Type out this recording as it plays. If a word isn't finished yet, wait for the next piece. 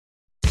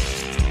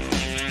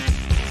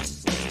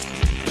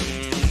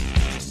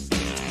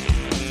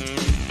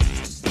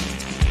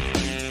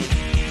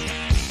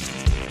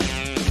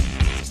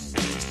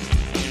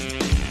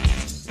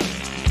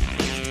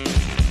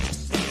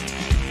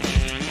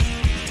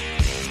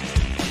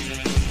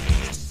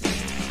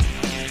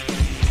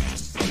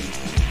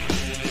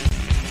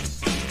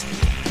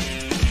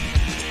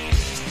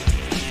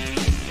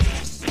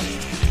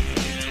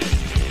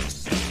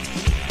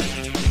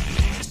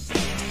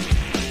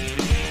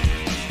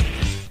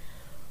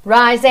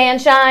Rise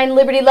and shine,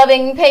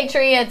 liberty-loving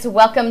patriots.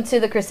 Welcome to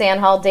the KrisAnne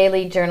Hall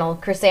Daily Journal.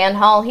 KrisAnne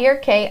Hall here,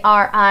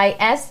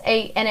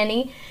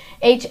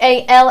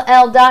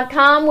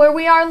 KrisAnnehall.com, where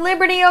we are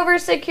liberty over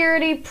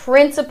security,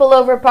 principle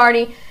over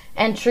party,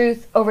 and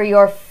truth over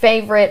your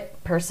favorite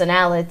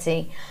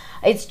personality.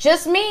 It's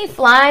just me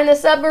flying the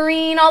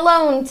submarine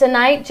alone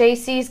tonight.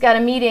 JC's got a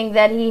meeting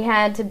that he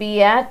had to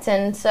be at,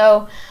 and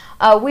so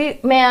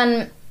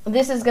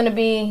this is going to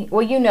be,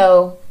 well, you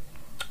know,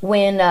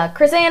 when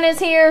KrisAnne is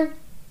here,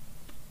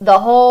 the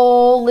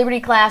whole Liberty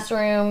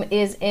Classroom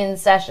is in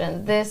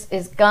session. This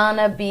is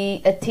gonna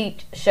be a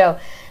teach show.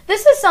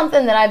 This is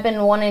something that I've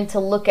been wanting to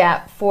look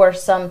at for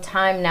some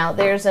time now.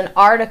 There's an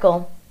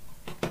article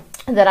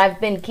that I've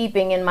been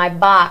keeping in my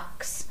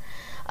box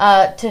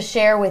to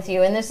share with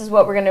you, and this is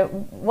what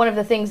one of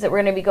the things that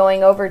we're gonna be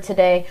going over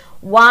today: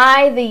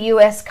 why the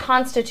U.S.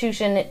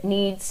 Constitution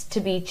needs to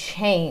be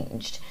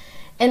changed.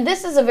 And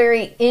this is a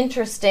very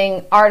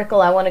interesting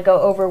article I want to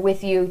go over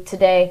with you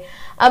today.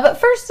 But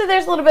first,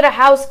 there's a little bit of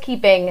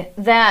housekeeping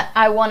that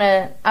I want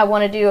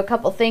to do. A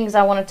couple things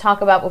I want to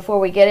talk about before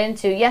we get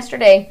into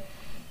yesterday.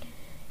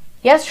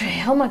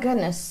 Oh my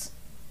goodness,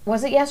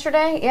 was it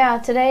yesterday? Yeah,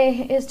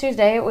 today is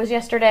Tuesday. It was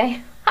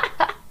yesterday.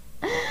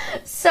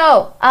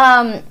 So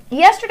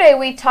yesterday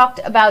we talked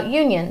about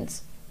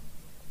unions,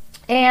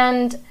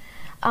 and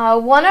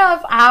one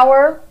of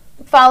our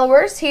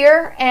followers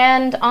here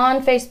and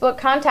on Facebook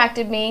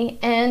contacted me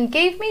and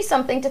gave me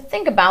something to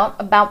think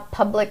about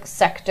public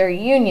sector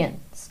unions.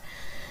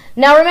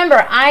 Now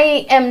remember,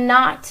 I am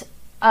not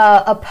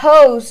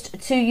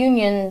opposed to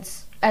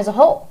unions as a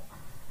whole.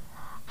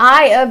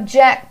 I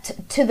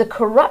object to the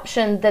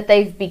corruption that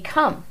they've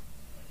become.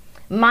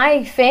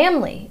 My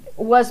family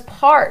was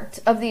part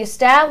of the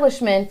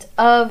establishment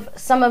of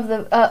some of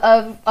the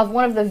of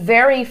one of the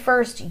very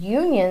first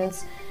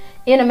unions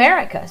in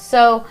America.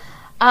 So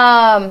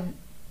I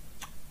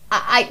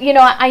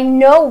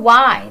know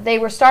why they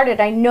were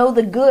started. I know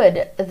the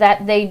good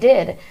that they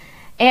did.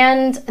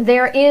 And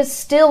there is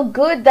still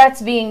good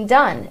that's being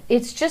done.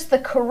 It's just the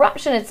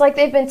corruption. It's like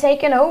they've been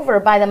taken over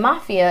by the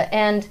mafia,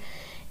 and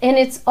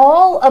it's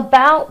all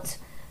about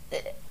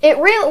it.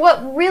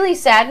 What really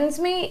saddens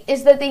me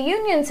is that the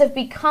unions have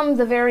become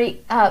the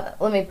very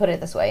let me put it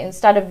this way,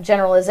 instead of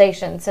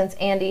generalization, since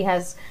Andy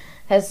has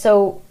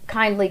so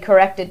kindly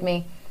corrected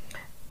me.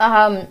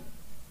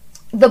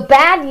 The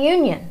bad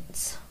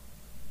unions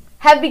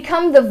have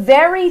become the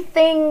very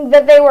thing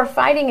that they were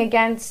fighting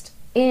against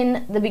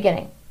in the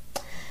beginning.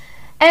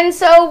 And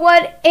so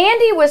what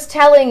Andy was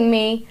telling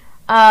me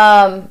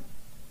was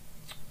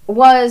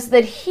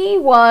that he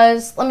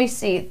was,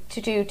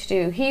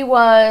 he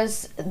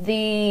was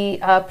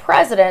the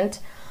president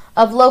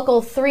of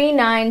Local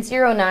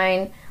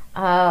 3909,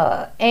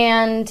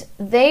 and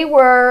they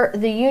were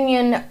the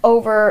union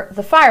over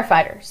the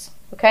firefighters,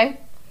 okay?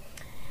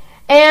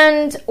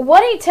 And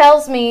what he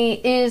tells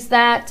me is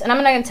that, and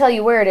I'm not going to tell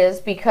you where it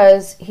is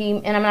because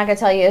and I'm not going to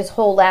tell you his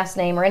whole last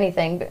name or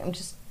anything, but I'm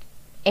just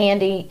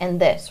Andy and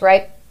this,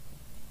 right?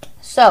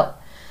 So,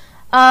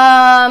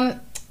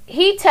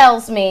 he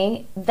tells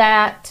me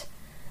that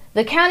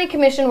the county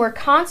commission were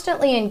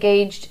constantly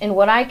engaged in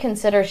what I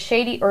consider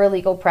shady or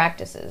illegal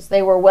practices.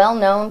 They were well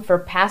known for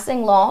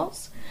passing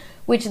laws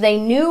which they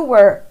knew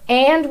were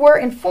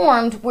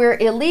informed were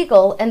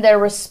illegal, and their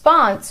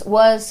response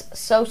was,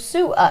 "So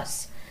sue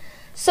us."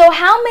 So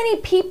how many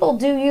people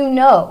do you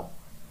know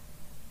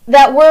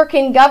that work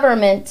in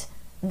government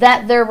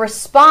that their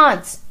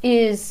response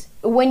is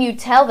when you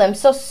tell them,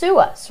 "So sue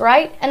us,"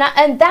 right?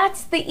 And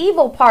that's the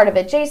evil part of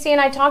it. JC and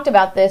I talked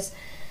about this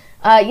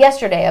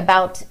yesterday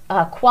about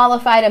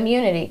qualified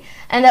immunity,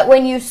 and that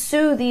when you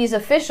sue these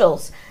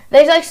officials,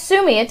 they like,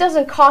 "Sue me." It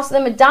doesn't cost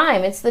them a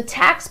dime. It's the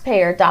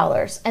taxpayer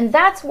dollars. And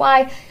that's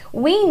why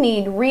we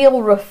need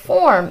real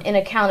reform in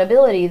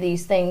accountability of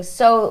these things,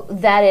 so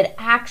that it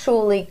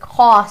actually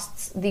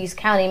costs these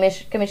county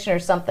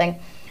commissioners something,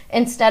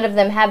 instead of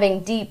them having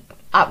deep,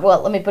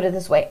 let me put it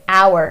this way,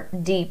 our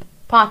deep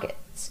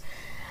pockets.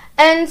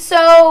 And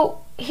so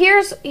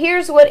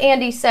here's what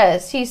Andy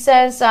says. He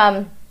says,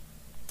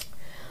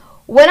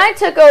 when I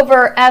took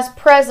over as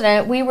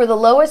president, we were the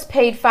lowest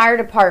paid fire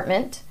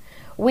department.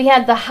 We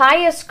had the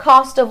highest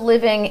cost of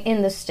living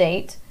in the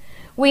state.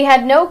 We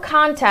had no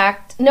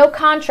contract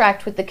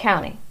with the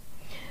county.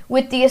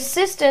 With the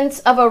assistance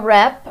of a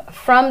rep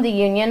from the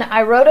union,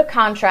 I wrote a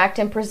contract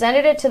and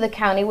presented it to the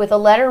county with a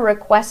letter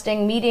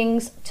requesting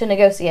meetings to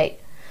negotiate.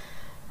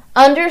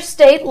 Under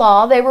state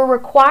law, they were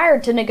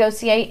required to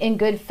negotiate in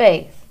good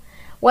faith.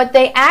 What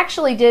they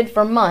actually did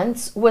for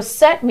months was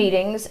set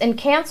meetings and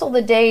cancel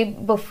the day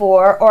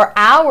before or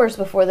hours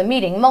before the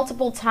meeting.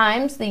 Multiple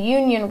times, the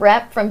union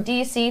rep from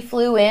D.C.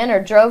 flew in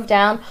or drove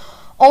down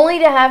only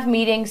to have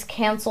meetings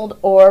canceled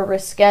or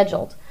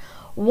rescheduled.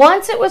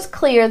 Once it was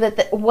clear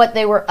that what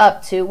they were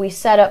up to, we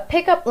set up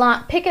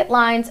picket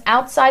lines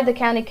outside the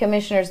county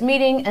commissioners'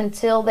 meeting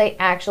until they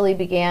actually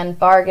began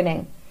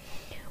bargaining.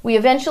 We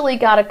eventually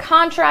got a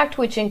contract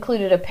which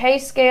included a pay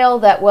scale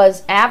that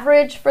was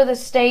average for the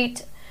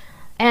state,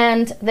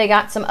 and they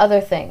got some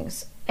other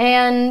things.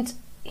 And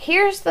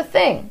here's the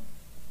thing.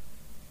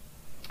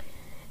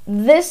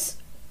 This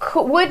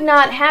would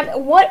not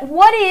happen.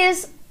 What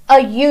is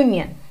a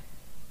union?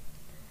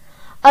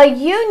 A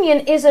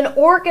union is an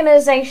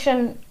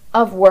organization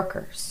of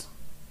workers.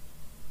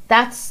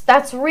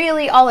 That's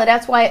really all it.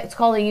 That's why it's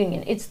called a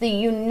union. It's the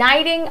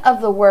uniting of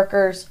the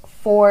workers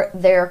for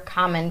their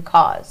common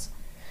cause.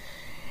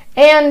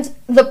 And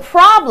the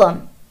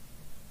problem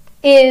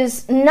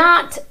is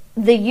not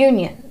the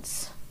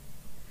unions.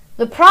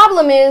 The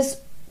problem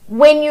is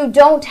when you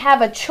don't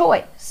have a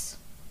choice.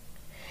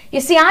 You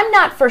see, I'm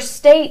not for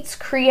states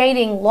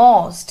creating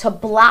laws to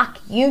block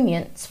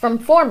unions from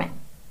forming.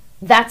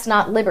 That's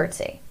not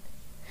liberty.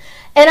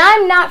 And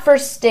I'm not for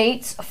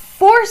states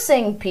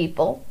forcing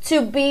people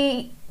to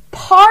be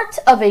part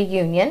of a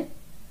union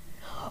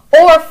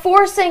or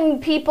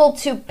forcing people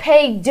to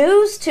pay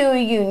dues to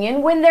a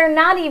union when they're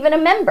not even a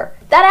member.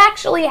 That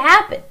actually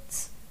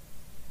happens.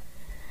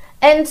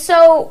 And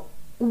so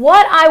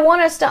what I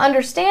want us to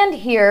understand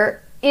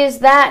here is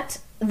that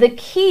the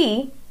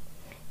key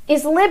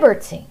is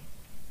liberty.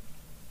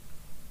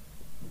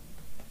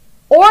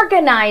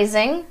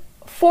 Organizing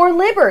for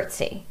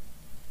liberty.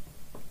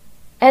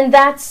 And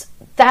that's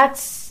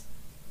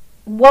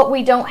what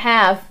we don't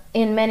have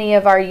in many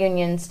of our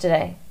unions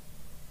today.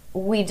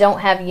 We don't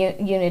have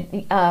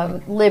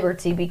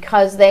liberty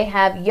because they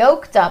have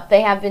yoked up.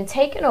 They have been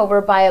taken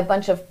over by a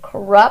bunch of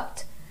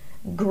corrupt,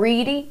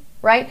 greedy,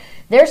 right?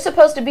 They're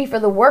supposed to be for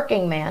the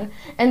working man,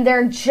 and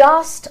they're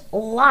just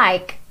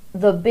like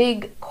the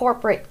big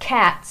corporate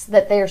cats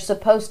that they're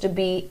supposed to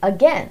be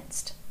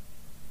against.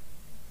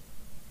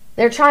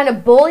 They're trying to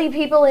bully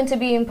people into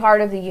being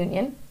part of the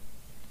union,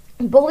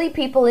 bully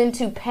people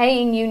into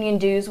paying union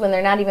dues when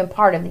they're not even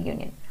part of the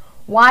union.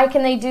 Why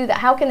can they do that?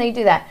 How can they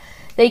do that?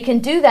 They can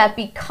do that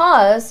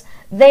because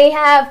they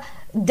have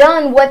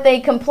done what they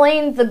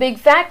complained the big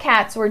fat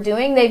cats were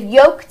doing. They've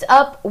yoked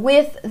up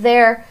with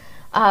their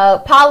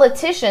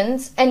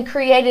politicians and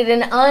created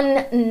an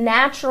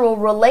unnatural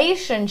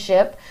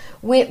relationship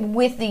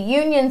with the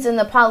unions and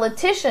the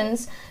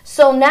politicians.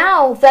 So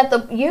now that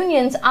the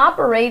unions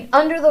operate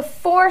under the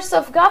force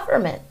of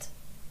government.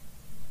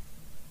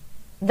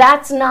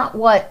 That's not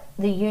what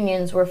the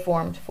unions were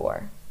formed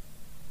for.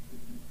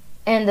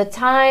 And the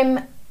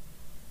time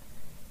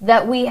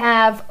that we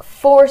have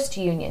forced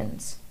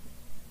unions,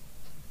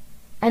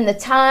 and the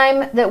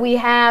time that we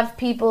have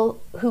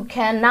people who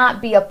cannot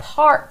be a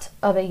part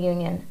of a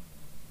union,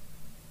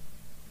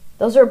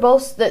 those are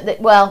both, we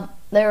have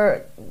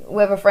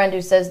a friend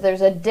who says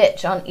there's a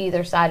ditch on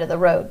either side of the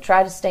road.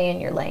 Try to stay in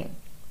your lane,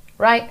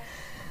 right?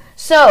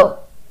 So,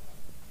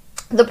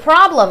 the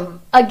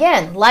problem,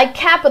 again, like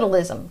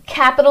capitalism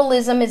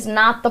is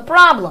not the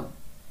problem.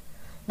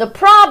 The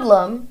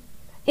problem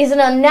is an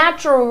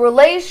unnatural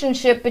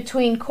relationship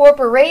between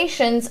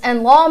corporations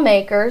and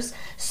lawmakers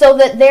so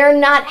that they're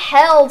not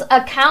held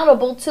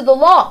accountable to the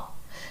law,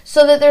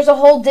 so that there's a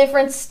whole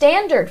different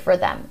standard for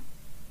them.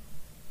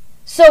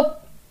 So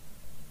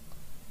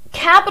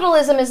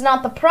capitalism is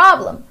not the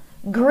problem.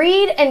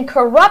 Greed and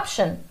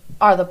corruption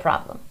are the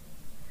problem.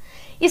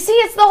 You see,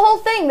 it's the whole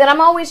thing that I'm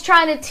always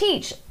trying to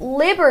teach.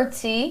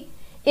 Liberty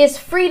is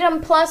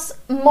freedom plus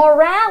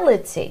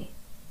morality.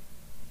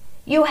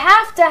 You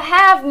have to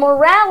have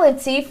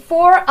morality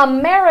for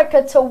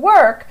America to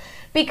work,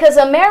 because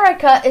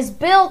America is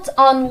built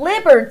on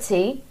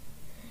liberty,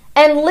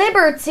 and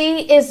liberty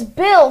is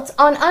built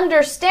on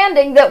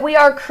understanding that we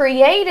are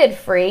created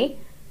free,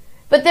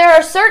 but there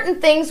are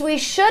certain things we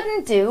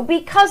shouldn't do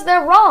because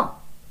they're wrong.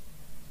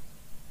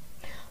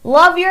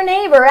 Love your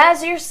neighbor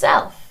as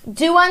yourself.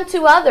 Do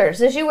unto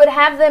others as you would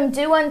have them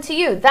do unto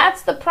you.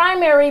 That's the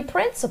primary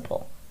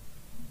principle.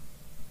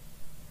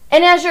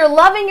 And as you're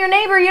loving your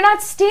neighbor, you're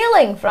not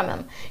stealing from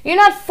him. You're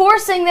not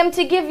forcing them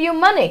to give you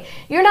money.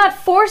 You're not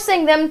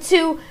forcing them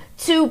to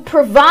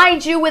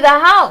provide you with a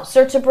house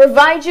or to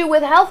provide you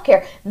with health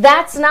care.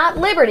 That's not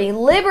liberty.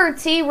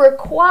 Liberty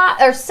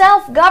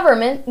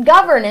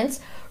self-governance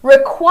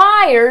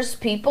requires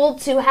people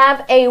to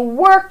have a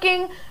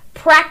working,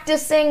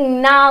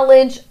 practicing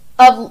knowledge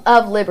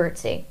of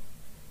liberty.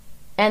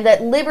 And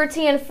that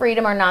liberty and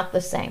freedom are not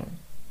the same.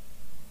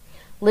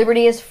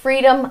 Liberty is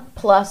freedom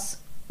plus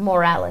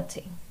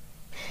morality.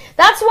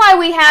 That's why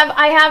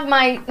I have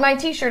my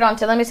t-shirt on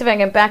today. Let me see if I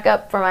can back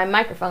up for my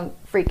microphone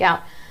freak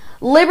out.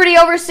 Liberty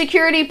over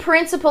security,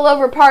 principle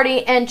over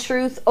party, and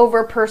truth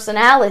over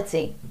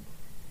personality.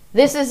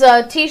 This is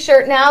a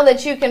t-shirt now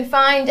that you can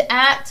find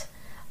at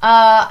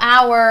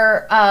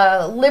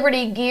our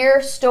Liberty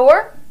Gear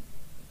store.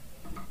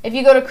 If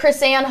you go to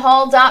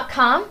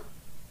chrisannhall.com,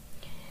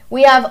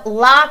 we have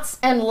lots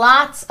and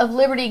lots of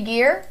Liberty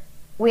gear.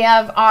 We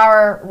have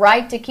our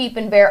Right to Keep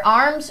and Bear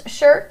Arms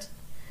shirt.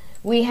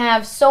 We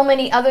have so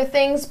many other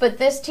things, but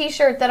this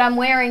t-shirt that I'm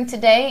wearing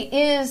today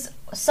is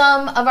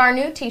some of our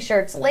new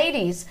t-shirts.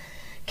 Ladies,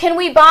 can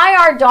we buy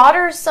our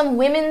daughters some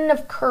women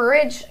of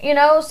courage,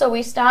 so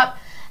we stop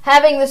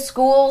having the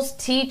schools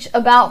teach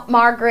about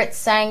Margaret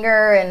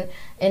Sanger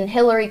and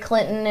Hillary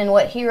Clinton and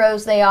what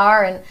heroes they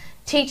are, and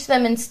teach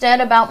them instead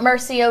about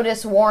Mercy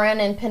Otis Warren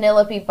and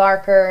Penelope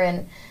Barker.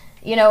 And,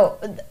 you know,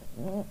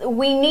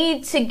 we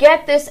need to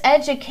get this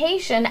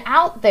education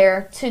out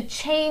there to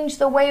change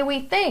the way we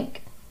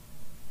think.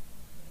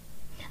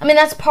 I mean,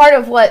 that's part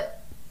of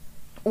what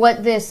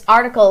this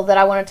article that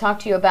I want to talk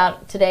to you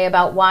about today,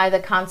 about why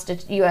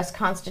the U.S.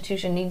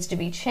 Constitution needs to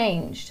be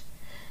changed.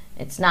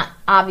 It's not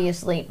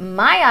obviously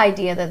my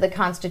idea that the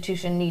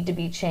Constitution need to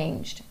be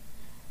changed,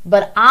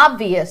 but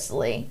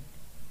obviously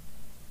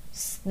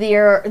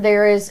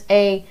there is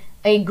a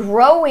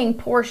growing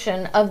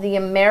portion of the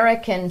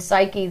American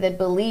psyche that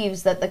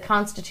believes that the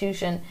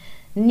Constitution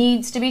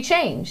needs to be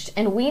changed,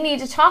 and we need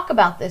to talk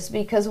about this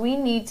because we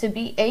need to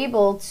be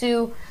able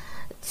to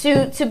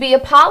be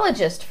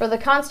apologist for the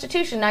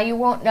Constitution. Now, you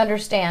won't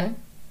understand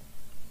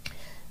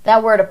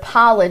that word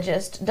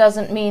apologist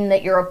doesn't mean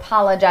that you're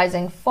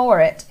apologizing for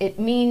it. It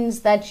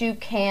means that you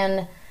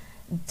can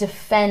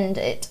defend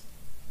it.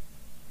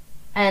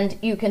 And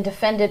you can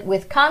defend it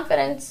with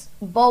confidence,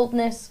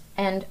 boldness,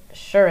 and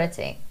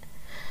surety.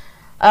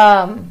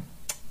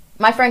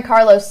 My friend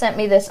Carlos sent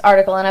me this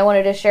article, and I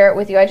wanted to share it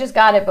with you. I just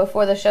got it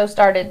before the show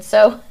started,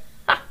 so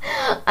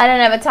I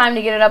didn't have a time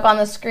to get it up on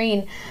the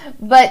screen.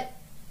 But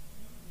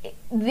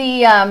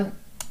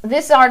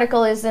this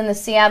article is in the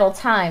Seattle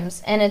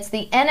Times, and it's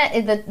the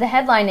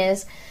headline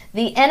is,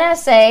 "The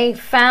NSA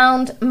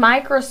found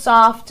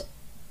Microsoft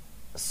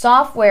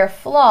software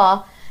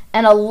flaw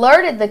and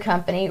alerted the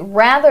company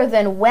rather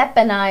than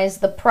weaponize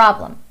the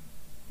problem."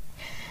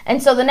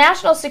 And so the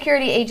National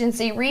Security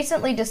Agency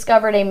recently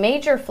discovered a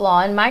major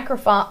flaw in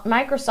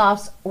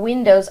Microsoft's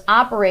Windows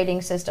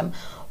operating system,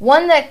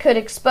 one that could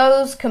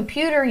expose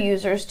computer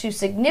users to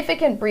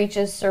significant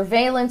breaches,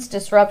 surveillance,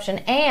 disruption,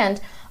 and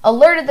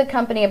alerted the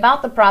company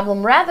about the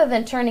problem rather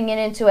than turning it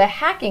into a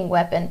hacking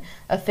weapon,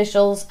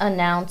 officials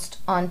announced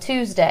on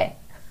Tuesday.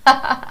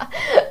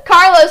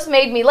 Carlos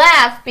made me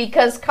laugh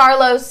because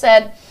Carlos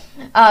said,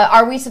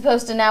 are we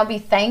supposed to now be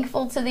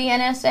thankful to the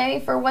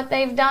NSA for what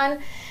they've done?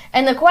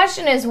 And the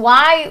question is,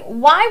 why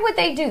would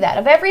they do that?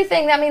 Of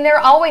everything, I mean, they're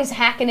always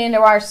hacking into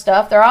our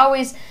stuff. They're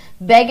always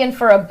begging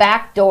for a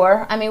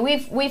backdoor. I mean,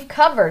 we've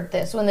covered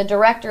this when the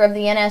director of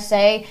the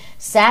NSA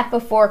sat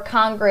before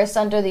Congress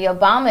under the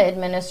Obama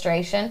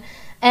administration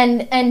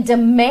and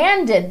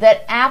demanded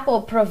that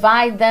Apple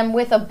provide them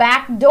with a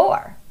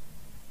backdoor.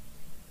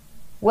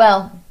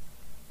 Well,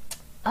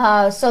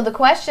 so the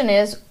question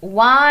is,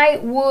 why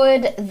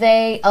would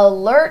they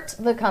alert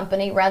the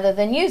company rather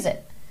than use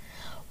it?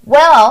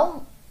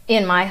 Well,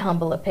 in my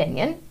humble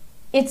opinion,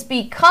 it's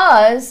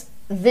because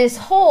this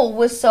hole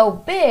was so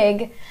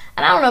big.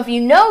 And I don't know if you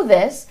know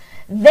this,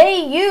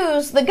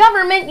 the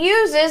government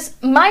uses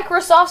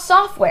Microsoft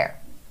software.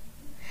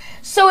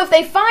 So if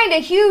they find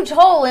a huge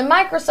hole in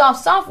Microsoft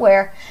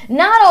software,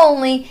 not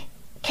only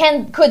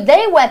could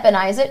they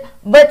weaponize it,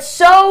 but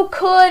so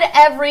could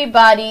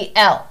everybody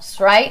else,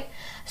 right?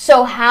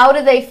 So how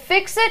do they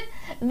fix it?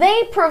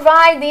 They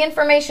provide the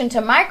information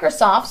to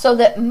Microsoft so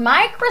that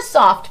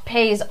Microsoft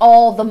pays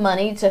all the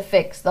money to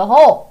fix the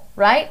hole,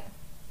 right?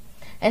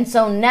 And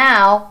so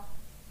now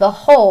the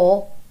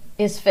hole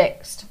is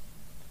fixed.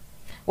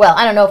 Well,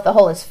 I don't know if the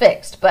hole is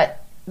fixed,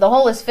 but the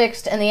hole is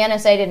fixed and the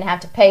NSA didn't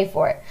have to pay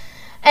for it.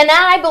 And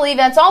I believe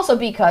that's also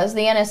because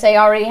the NSA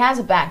already has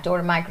a backdoor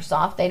to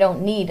Microsoft. They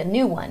don't need a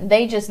new one.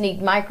 They just need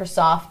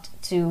Microsoft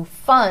to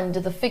fund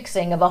the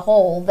fixing of a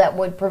hole that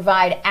would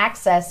provide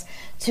access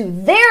to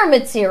their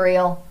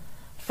material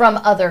from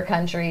other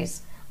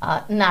countries,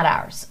 not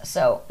ours.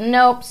 So,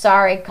 nope,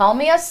 sorry, call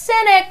me a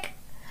cynic,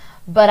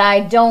 but I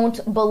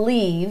don't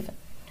believe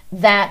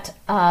that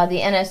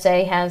the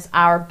NSA has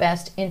our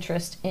best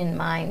interest in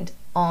mind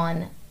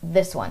on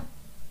this one.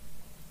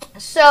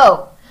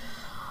 So,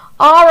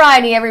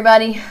 alrighty,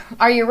 everybody,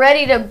 are you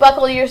ready to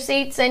buckle your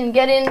seats and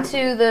get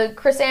into the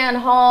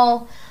KrisAnne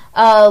Hall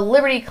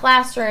Liberty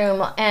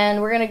Classroom?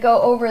 And we're going to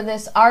go over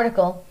this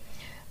article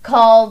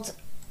called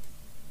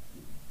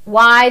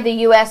 "Why the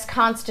U.S.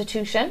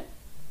 Constitution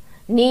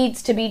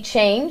Needs to Be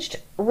Changed,"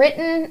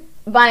 written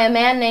by a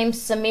man named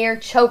Samir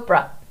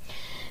Chopra.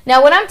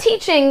 Now, when I'm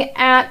teaching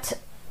at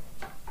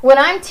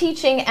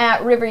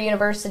River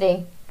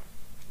University,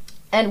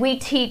 and we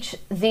teach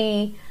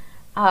and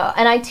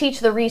I teach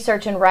the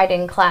research and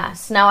writing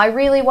class. Now, I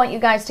really want you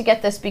guys to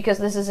get this because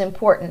this is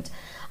important.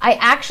 I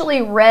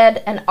actually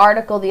read an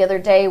article the other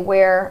day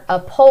where a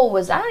poll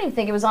was, I don't even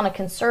think it was on a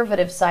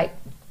conservative site,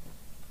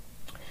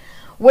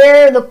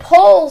 where the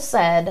poll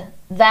said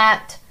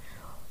that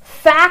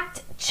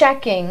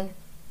fact-checking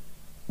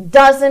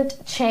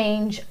doesn't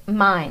change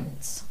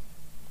minds.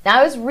 Now,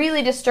 I was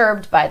really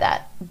disturbed by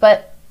that,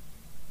 but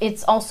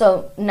it's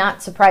also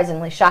not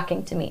surprisingly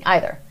shocking to me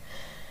either.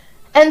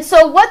 And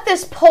so what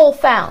this poll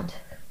found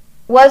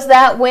was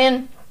that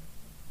when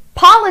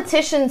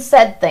politicians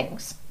said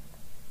things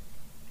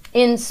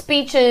in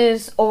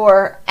speeches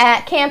or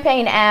at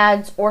campaign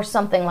ads or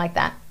something like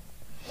that,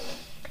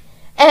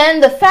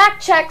 and the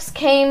fact checks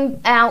came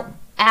out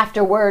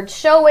afterwards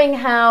showing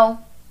how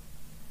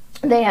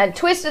they had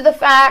twisted the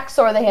facts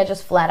or they had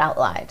just flat out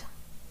lied,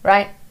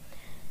 right?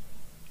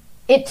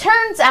 It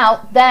turns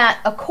out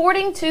that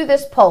according to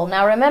this poll,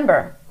 now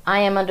remember, I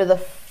am under the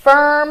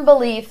firm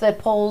belief that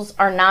polls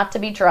are not to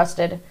be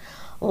trusted.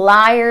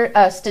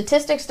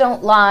 Statistics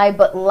don't lie,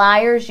 but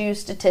liars use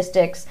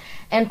statistics.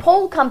 And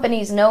poll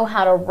companies know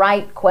how to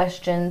write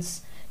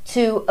questions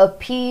to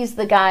appease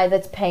the guy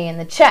that's paying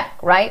the check,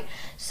 right?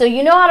 So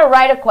you know how to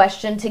write a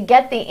question to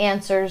get the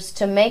answers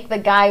to make the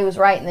guy who's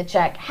writing the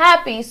check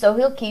happy, so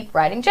he'll keep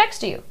writing checks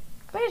to you.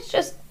 I mean, it's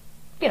just,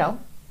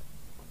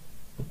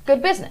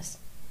 good business.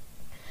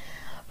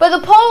 But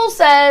the poll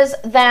says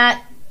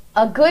that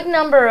a good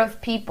number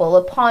of people,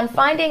 upon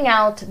finding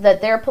out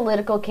that their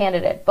political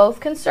candidate,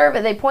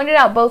 they pointed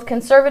out both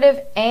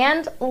conservative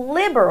and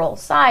liberal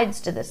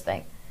sides to this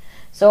thing.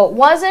 So it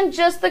wasn't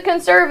just the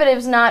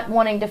conservatives not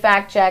wanting to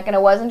fact check, and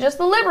it wasn't just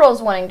the liberals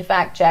wanting to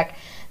fact check.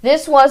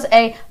 This was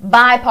a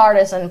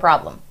bipartisan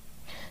problem.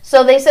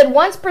 So they said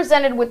once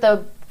presented with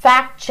the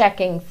fact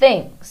checking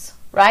things,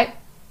 right,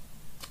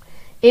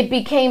 it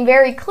became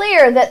very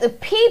clear that the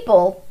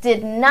people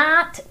did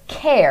not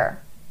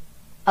care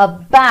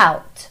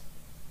about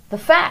the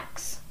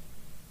facts.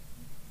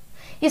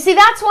 You see,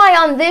 that's why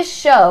on this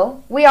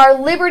show, we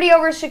are liberty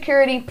over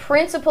security,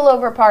 principle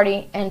over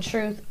party, and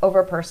truth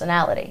over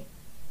personality.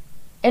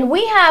 And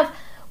we have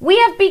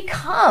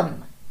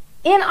become,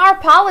 in our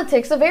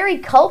politics, a very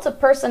cult of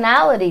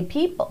personality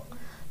people.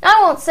 Now,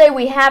 I won't say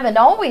we haven't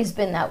always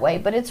been that way,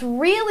 but it's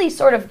really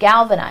sort of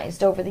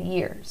galvanized over the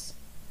years.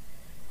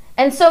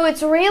 And so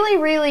it's really,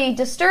 really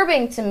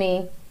disturbing to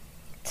me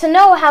to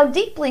know how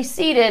deeply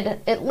seated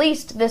at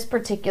least this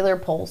particular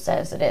poll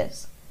says it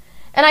is.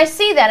 And I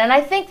see that, and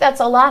I think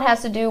that's a lot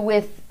has to do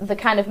with the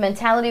kind of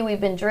mentality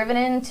we've been driven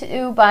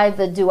into by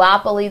the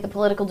duopoly, the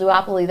political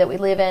duopoly that we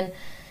live in.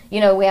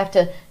 We have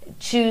to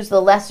choose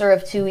the lesser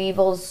of two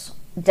evils.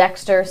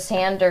 Dexter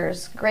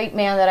Sanders, great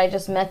man that I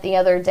just met the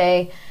other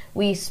day.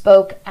 We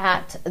spoke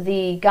at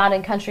the God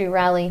and Country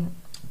rally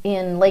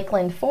in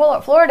Lakeland,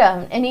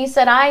 Florida, and he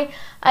said, I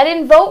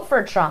didn't vote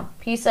for Trump.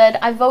 He said,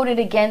 I voted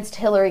against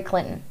Hillary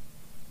Clinton.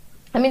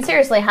 I mean,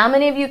 seriously, how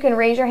many of you can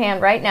raise your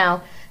hand right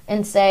now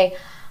and say,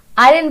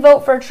 I didn't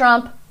vote for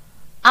Trump,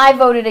 I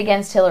voted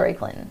against Hillary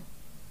Clinton?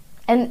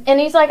 And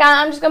he's like,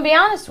 I'm just going to be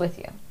honest with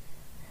you.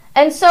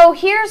 And so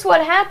here's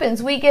what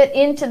happens. We get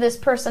into this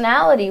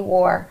personality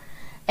war,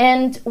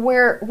 and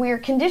we're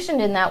conditioned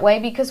in that way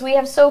because we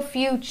have so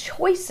few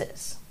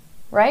choices,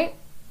 right?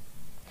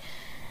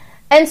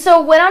 And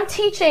so when I'm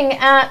teaching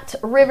at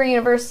River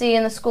University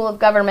in the School of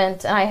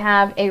Government, I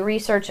have a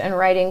research and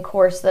writing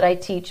course that I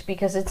teach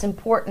because it's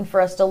important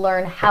for us to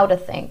learn how to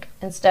think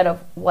instead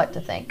of what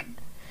to think.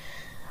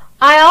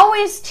 I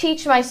always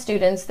teach my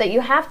students that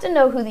you have to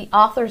know who the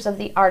authors of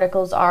the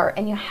articles are,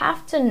 and you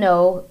have to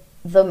know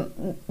the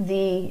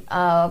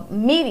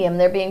medium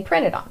they're being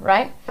printed on,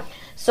 right?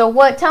 So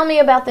tell me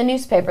about the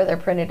newspaper they're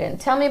printed in.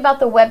 Tell me about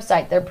the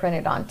website they're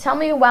printed on. Tell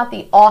me about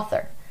the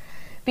author.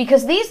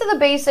 Because these are the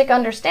basic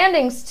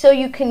understandings so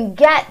you can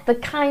get the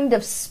kind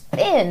of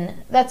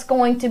spin that's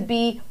going to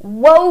be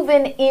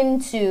woven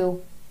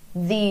into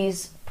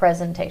these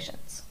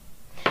presentations.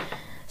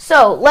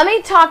 So let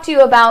me talk to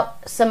you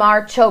about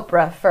Samar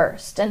Chopra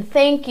first. And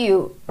thank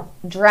you,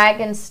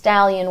 Dragon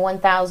Stallion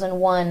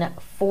 1001,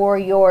 for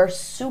your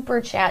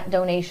super chat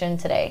donation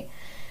today.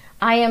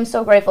 I am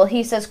so grateful.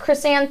 He says,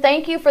 Chris-Ann,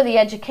 thank you for the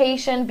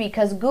education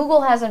because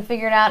Google hasn't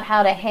figured out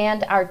how to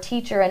hand our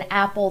teacher an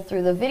apple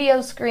through the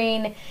video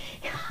screen.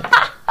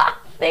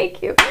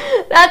 Thank you.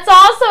 That's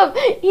awesome.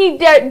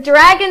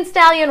 Dragon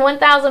Stallion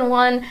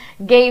 1001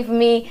 gave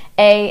me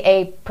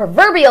a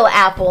proverbial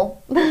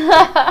apple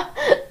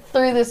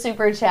through the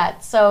super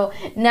chat. So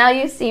now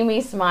you see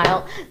me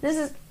smile.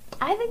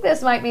 I think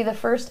this might be the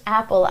first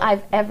apple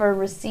I've ever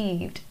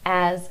received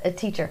as a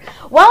teacher.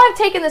 While I've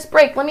taken this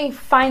break, let me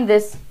find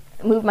this.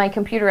 Move my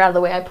computer out of the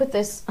way. I put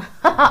this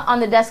on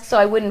the desk so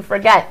I wouldn't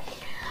forget.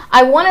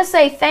 I want to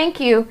say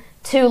thank you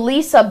to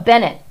Lisa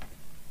Bennett.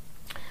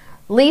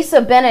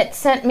 Lisa Bennett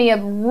sent me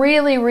a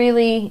really,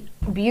 really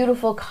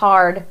beautiful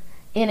card.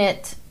 In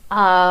it,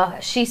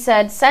 she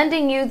said,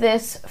 sending you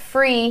this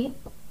free,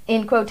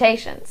 in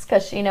quotations,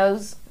 because she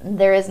knows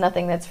there is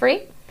nothing that's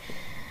free.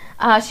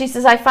 She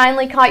says, I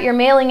finally caught your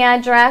mailing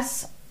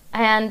address,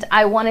 and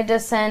I wanted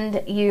to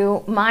send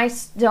you my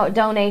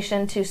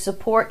donation to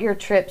support your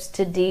trips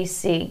to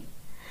D.C.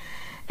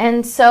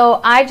 And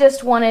so I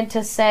just wanted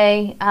to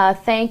say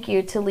thank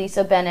you to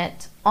Lisa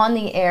Bennett on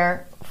the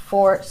air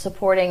for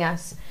supporting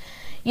us.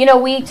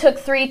 We took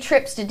 3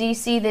 trips to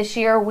D.C. this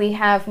year. We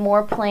have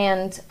more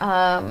planned.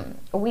 And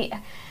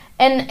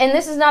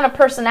this is not a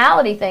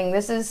personality thing.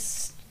 This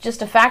is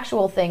just a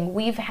factual thing.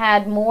 We've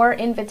had more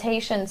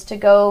invitations to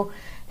go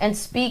and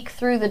speak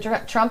through the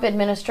Trump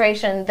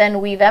administration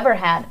than we've ever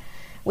had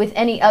with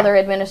any other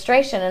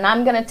administration. And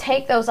I'm going to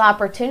take those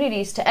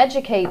opportunities to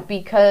educate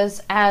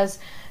because as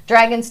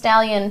Dragon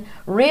Stallion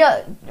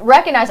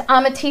recognize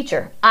I'm a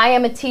teacher. I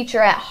am a teacher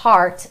at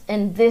heart,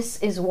 and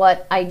this is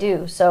what I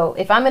do. So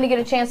if I'm going to get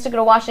a chance to go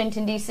to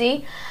Washington,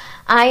 D.C.,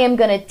 I am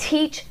going to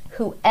teach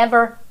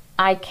whoever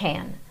I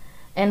can.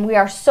 And we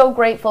are so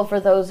grateful for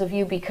those of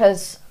you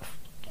because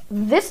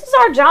this is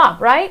our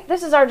job, right?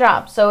 This is our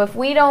job. So if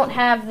we don't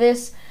have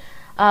this,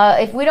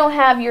 if we don't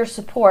have your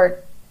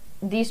support,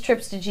 these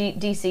trips to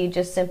DC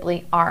just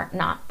simply are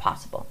not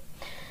possible.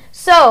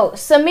 So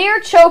Samir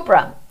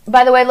Chopra,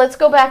 by the way, let's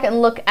go back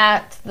and look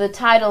at the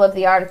title of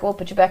the article.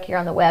 Put you back here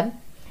on the web.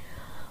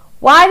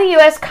 Why the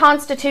U.S.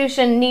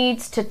 Constitution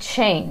needs to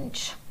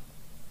change.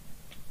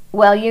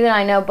 Well, you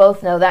and I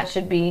both know that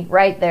should be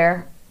right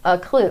there, a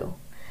clue.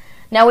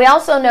 Now, we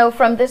also know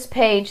from this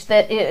page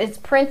that it's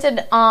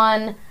printed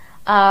on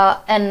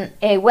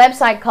a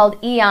website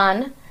called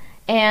Aeon,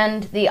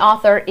 and the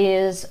author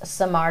is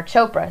Samir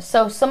Chopra.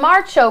 So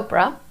Samir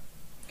Chopra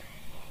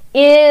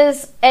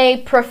is a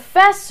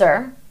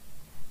professor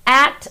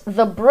at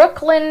the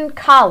Brooklyn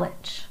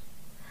College,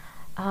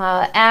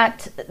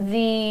 at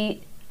the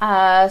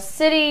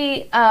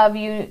city of,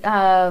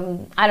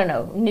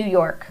 New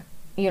York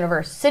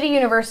University. City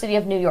University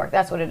of New York,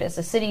 that's what it is,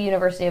 the City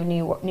University of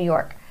New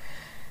York.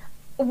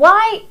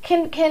 Why,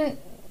 can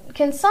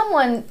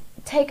someone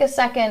take a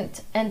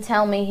second and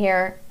tell me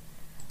here,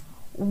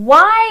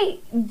 why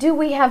do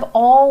we have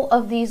all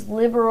of these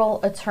liberal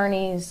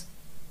attorneys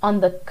on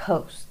the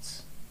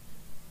coasts?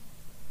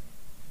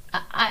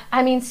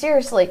 I mean,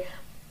 seriously,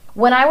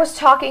 when I was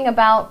talking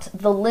about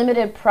the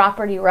limited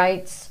property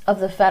rights of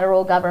the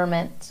federal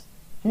government,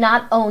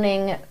 not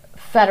owning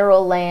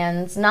federal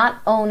lands,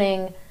 not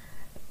owning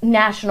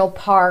national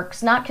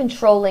parks, not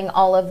controlling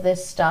all of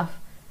this stuff,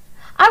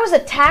 I was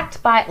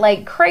attacked by it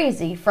like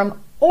crazy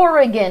from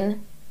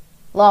Oregon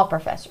law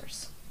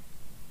professors.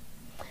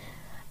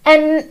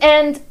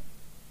 And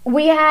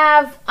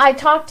I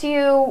talked to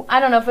you, I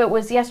don't know if it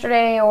was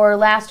yesterday or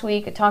last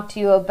week, I talked to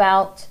you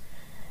about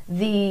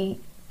the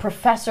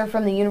professor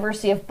from the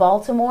University of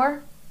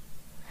Baltimore.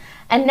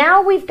 And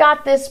now we've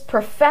got this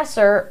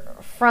professor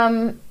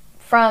from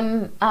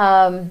Brooklyn.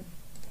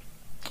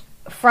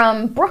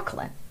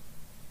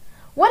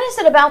 What is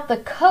it about the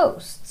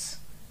coasts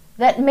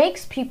that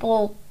makes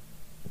people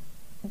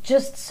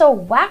just so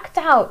whacked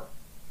out,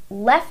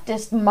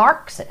 leftist,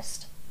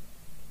 Marxist,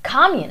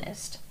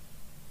 communist?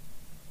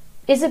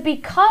 Is it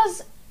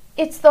because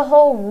it's the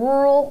whole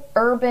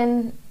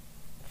rural-urban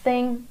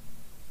thing?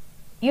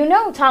 You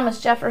know,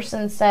 Thomas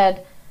Jefferson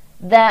said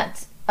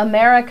that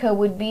America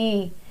would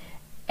be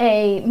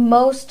a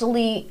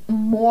mostly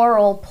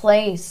moral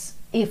place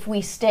if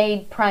we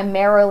stayed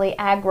primarily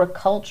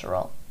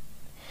agricultural.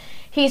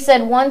 He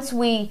said once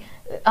we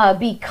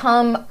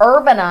become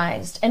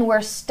urbanized and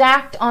we're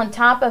stacked on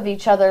top of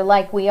each other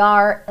like they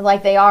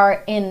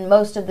are in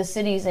most of the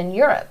cities in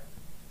Europe,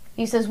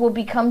 he says we'll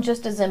become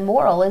just as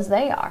immoral as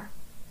they are.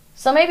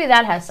 So maybe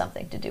that has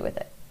something to do with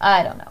it.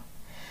 I don't know.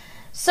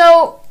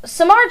 So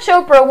Samir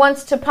Chopra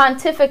wants to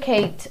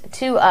pontificate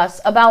to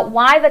us about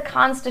why the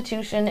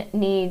Constitution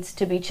needs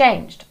to be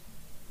changed.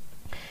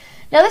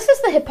 Now, this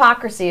is the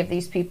hypocrisy of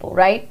these people,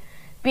 right?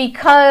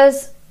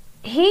 Because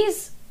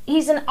he's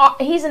an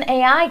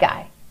AI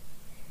guy.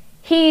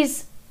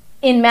 He's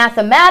in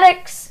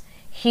mathematics.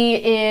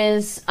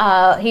 His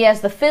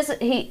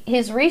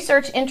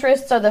research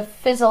interests are the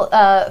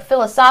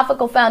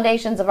philosophical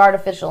foundations of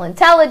artificial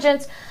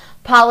intelligence,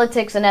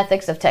 politics and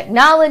ethics of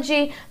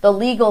technology, the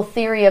legal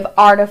theory of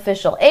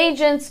artificial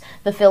agents,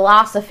 the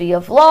philosophy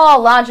of law,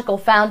 logical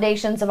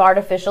foundations of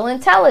artificial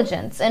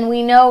intelligence. And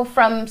we know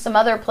from some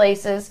other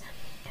places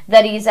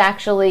that he's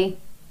actually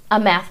a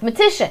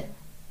mathematician.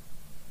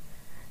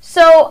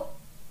 So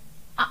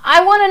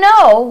I want to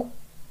know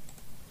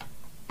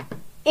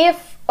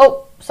if,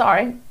 oh,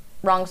 sorry,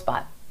 wrong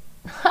spot.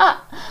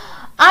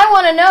 I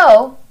want to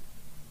know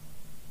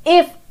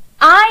if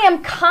I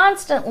am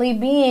constantly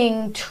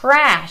being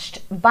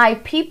trashed by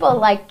people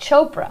like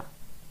Chopra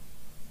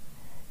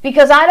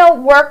because I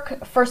don't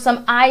work for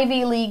some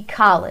Ivy League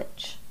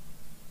college.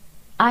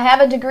 I have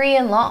a degree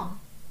in law.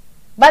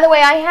 By the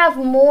way, I have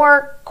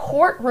more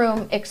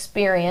courtroom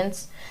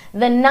experience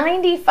than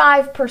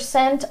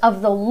 95%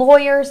 of the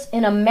lawyers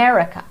in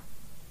America.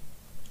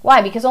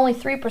 Why? Because only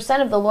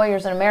 3% of the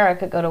lawyers in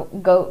America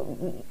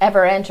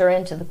ever enter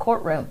into the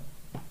courtroom.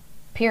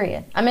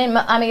 Period. I mean,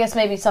 I guess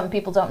maybe some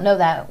people don't know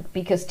that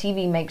because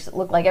TV makes it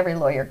look like every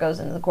lawyer goes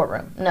into the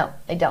courtroom. No,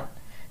 they don't.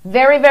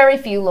 Very, very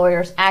few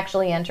lawyers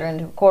actually enter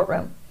into a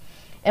courtroom.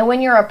 And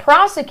when you're a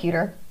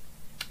prosecutor,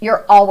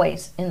 you're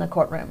always in the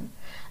courtroom.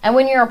 And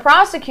when you're a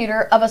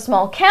prosecutor of a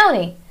small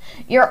county,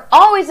 you're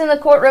always in the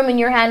courtroom and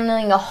you're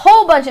handling a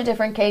whole bunch of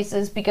different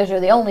cases because you're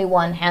the only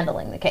one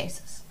handling the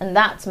cases. And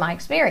that's my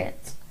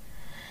experience.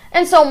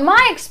 And so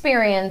my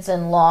experience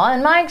in law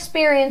and my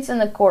experience in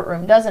the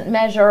courtroom doesn't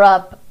measure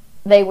up,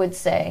 they would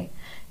say,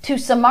 to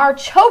Samir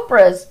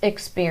Chopra's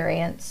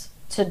experience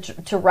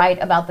to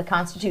write about the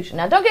Constitution.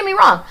 Now, don't get me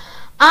wrong.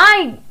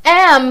 I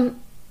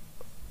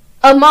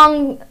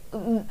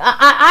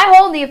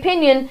hold the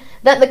opinion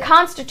that the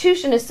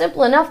Constitution is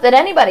simple enough that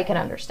anybody can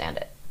understand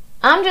it.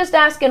 I'm just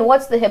asking,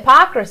 what's the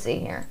hypocrisy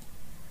here?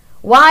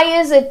 Why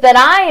is it that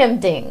I am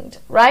dinged,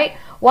 right?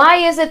 Why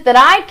is it that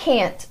I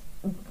can't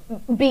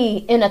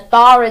be in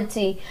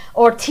authority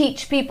or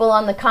teach people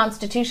on the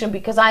Constitution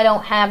because I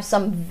don't have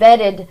some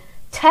vetted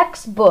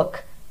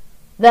textbook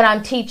that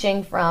I'm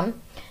teaching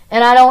from,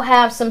 and I don't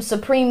have some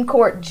Supreme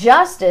Court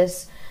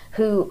justice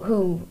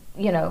who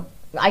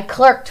I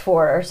clerked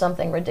for or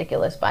something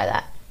ridiculous by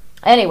that.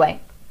 Anyway,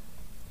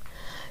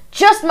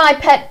 just my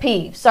pet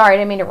peeve. Sorry, I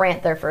didn't mean to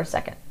rant there for a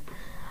second.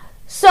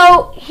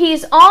 So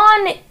he's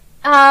on,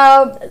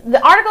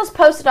 the article's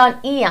posted on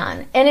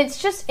Aeon, and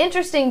it's just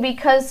interesting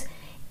because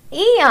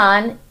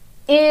Aeon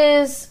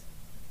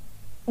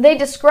they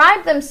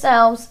describe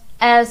themselves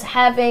as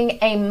having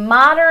a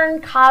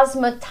modern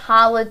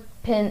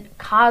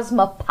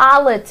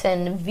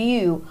cosmopolitan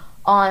view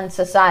on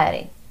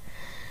society.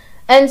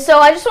 And so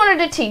I just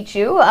wanted to teach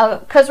you,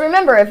 because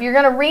remember, if you're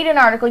going to read an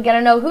article, you got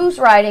to know who's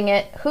writing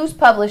it, who's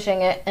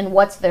publishing it, and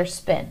what's their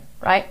spin,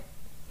 right?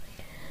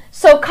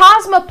 So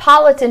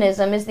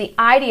cosmopolitanism is the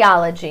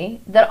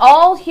ideology that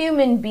all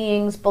human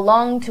beings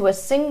belong to a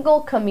single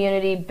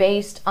community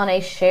based on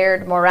a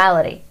shared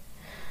morality.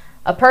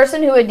 A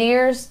person who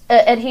adheres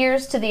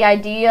to the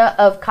idea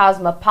of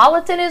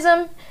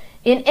cosmopolitanism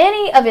in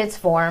any of its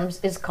forms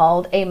is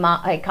called a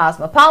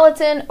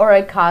cosmopolitan or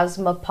a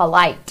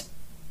cosmopolite.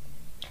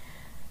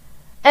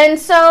 And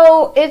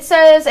so it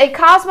says a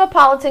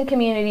cosmopolitan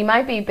community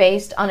might be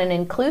based on an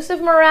inclusive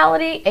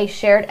morality, a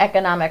shared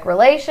economic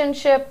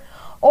relationship,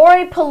 or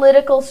a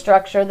political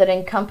structure that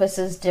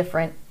encompasses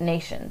different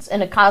nations.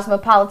 In a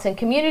cosmopolitan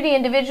community,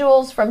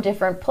 individuals from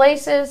different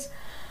places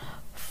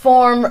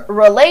form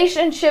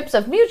relationships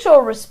of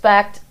mutual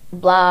respect,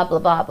 blah, blah,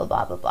 blah, blah,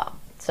 blah, blah, blah.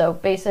 So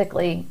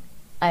basically,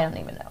 I don't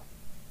even know.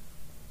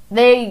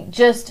 They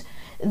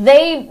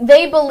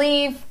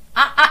believe,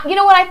 you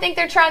know what I think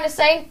they're trying to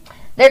say?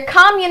 They're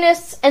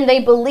communists and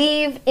they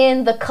believe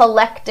in the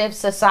collective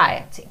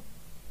society.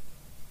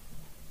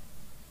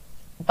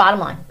 Bottom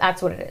line,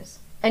 that's what it is.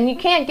 And you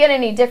can't get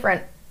any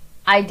different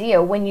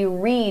idea when you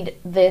read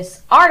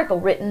this article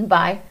written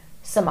by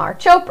Samar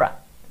Chopra.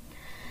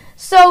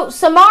 So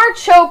Samar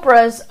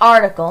Chopra's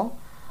article,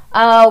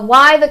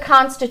 Why the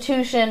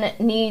Constitution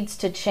Needs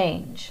to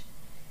Change.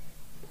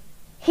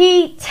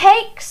 He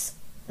takes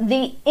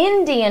the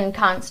Indian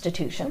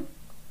Constitution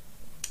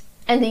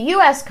and the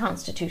U.S.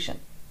 Constitution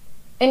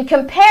and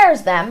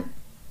compares them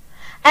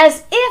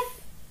as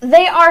if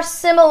they are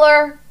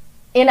similar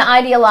in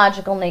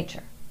ideological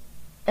nature.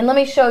 And let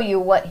me show you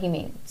what he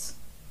means.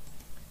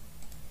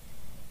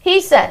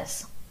 He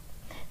says,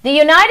 the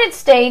United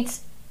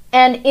States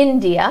and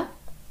India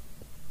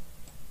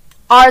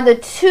are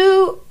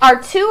two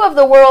of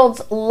the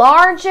world's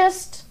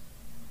largest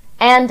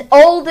and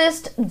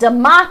oldest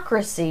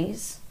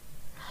democracies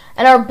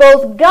and are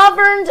both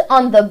governed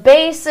on the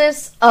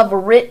basis of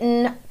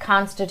written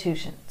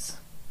constitutions.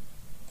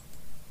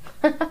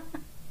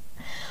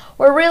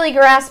 We're really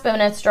grasping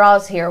at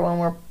straws here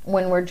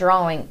when we're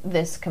drawing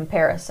this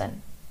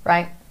comparison,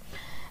 right?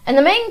 And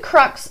the main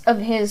crux of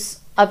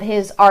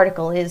his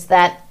article is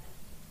that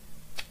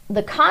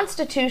the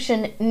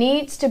Constitution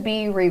needs to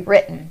be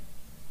rewritten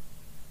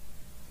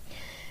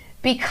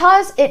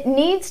because it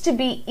needs to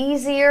be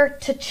easier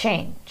to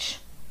change.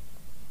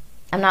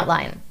 I'm not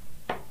lying.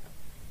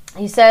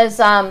 He says,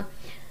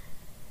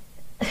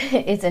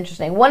 it's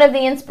interesting. One of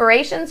the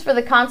inspirations for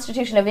the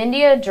Constitution of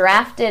India,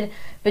 drafted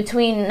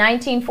between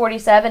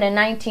 1947 and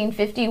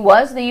 1950,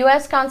 was the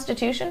U.S.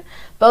 Constitution.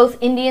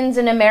 Both Indians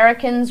and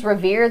Americans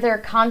revere their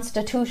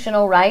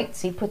constitutional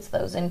rights. He puts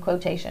those in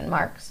quotation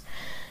marks.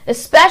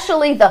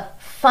 Especially the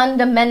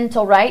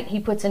fundamental right, he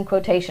puts in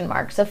quotation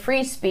marks, of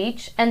free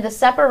speech and the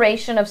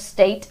separation of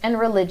state and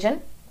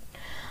religion.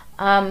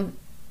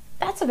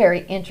 That's a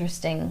very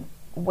interesting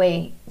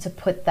way to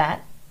put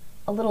that.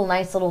 A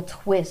nice little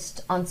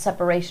twist on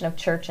separation of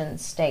church and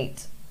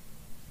state.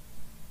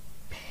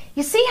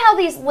 You see how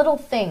these little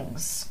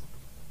things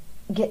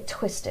get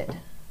twisted?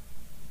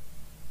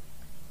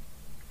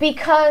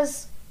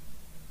 Because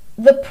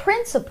the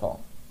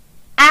principle,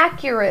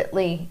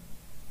 accurately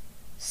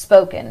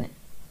spoken,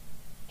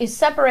 is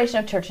separation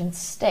of church and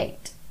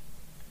state.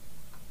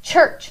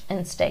 Church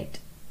and state,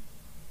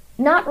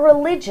 not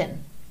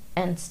religion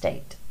and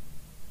state.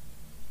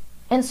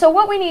 And so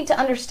what we need to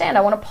understand,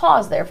 I want to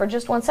pause there for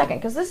just 1 second,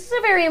 because this is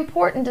a very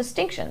important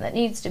distinction that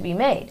needs to be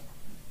made.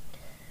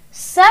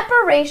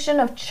 Separation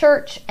of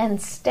church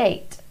and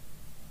state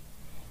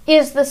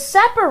is the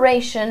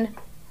separation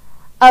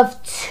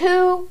of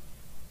two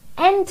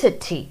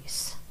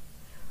entities.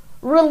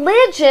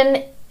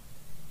 Religion,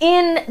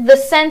 in the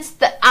sense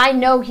that I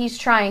know he's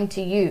trying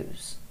to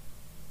use,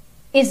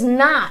 is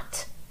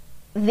not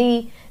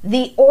the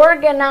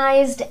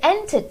organized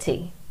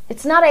entity.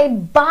 It's not a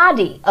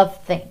body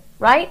of things.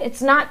 Right?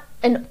 It's not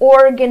an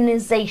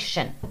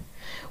organization.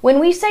 When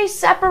we say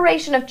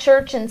separation of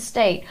church and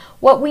state,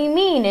 what we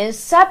mean is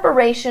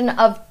separation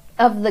of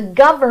the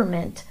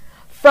government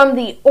from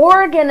the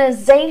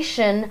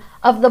organization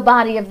of the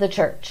body of the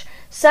church.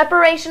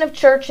 Separation of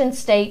church and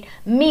state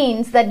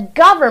means that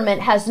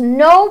government has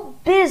no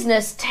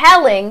business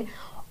telling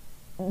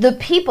the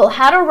people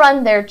how to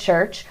run their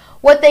church,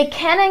 what they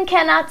can and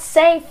cannot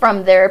say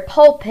from their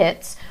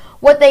pulpits,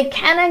 what they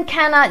can and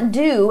cannot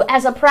do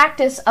as a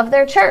practice of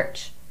their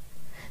church.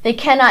 They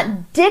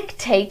cannot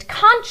dictate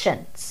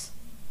conscience.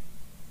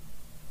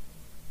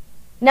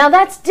 Now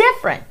that's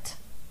different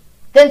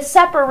than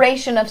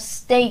separation of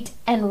state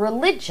and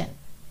religion.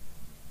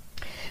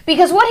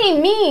 Because what he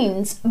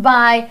means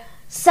by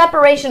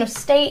separation of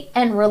state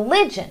and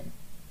religion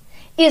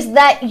is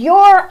that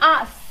your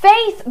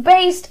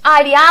faith-based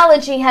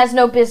ideology has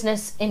no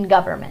business in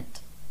government.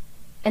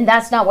 And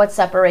that's not what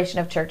separation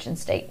of church and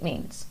state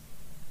means.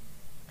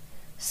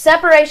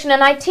 Separation,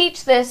 and I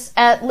teach this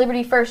at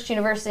Liberty First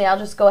University. I'll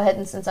just go ahead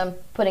and since I'm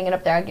putting it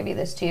up there, I'll give you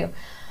this to you.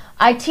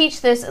 I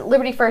teach this at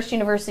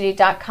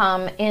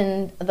libertyfirstuniversity.com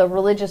in the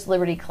religious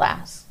liberty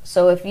class.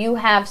 So if you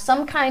have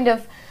some kind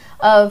of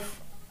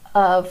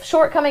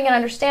shortcoming and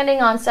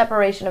understanding on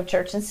separation of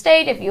church and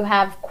state, if you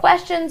have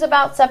questions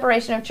about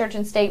separation of church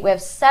and state, we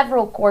have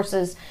several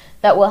courses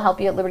that will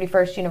help you at Liberty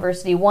First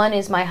University. One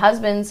is my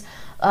husband's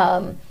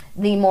The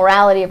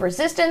Morality of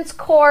Resistance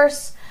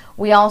course.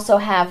 We also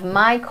have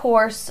my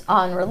course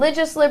on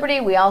religious liberty.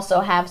 We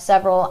also have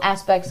several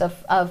aspects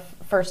of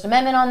First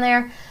Amendment on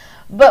there.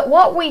 But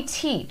what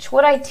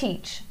I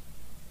teach,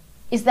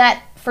 is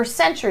that for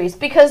centuries,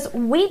 because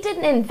we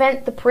didn't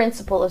invent the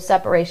principle of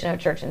separation of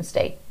church and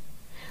state.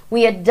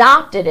 We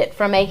adopted it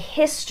from a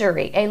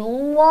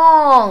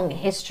long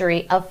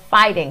history of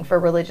fighting for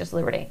religious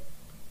liberty,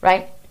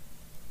 right?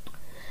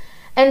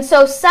 And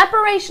so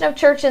separation of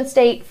church and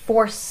state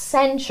for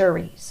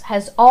centuries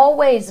has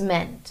always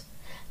meant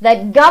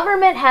that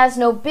government has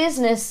no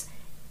business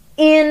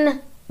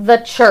in the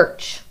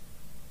church.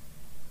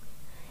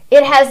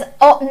 It has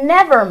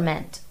never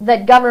meant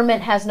that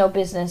government has no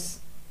business,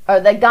 or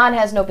that God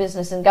has no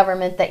business in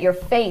government, that your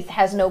faith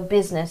has no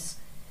business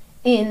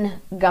in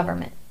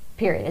government,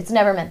 period. It's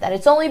never meant that.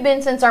 It's only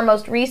been since our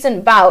most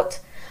recent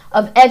bout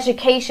of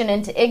education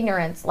into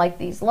ignorance, like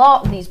these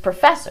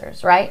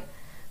professors, right,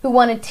 who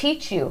want to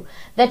teach you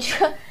that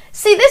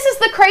see, this is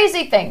the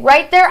crazy thing,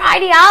 right? Their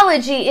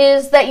ideology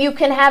is that you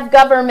can have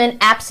government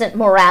absent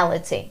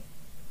morality.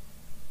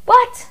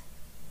 What?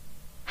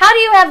 How do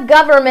you have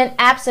government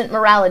absent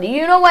morality?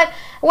 You know what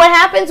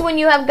happens when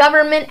you have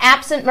government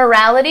absent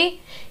morality?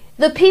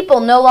 The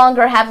people no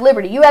longer have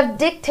liberty. You have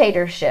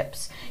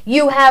dictatorships.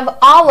 You have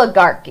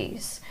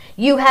oligarchies.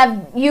 You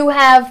have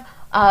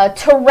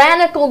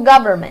tyrannical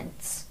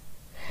governments.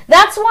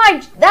 That's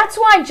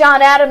why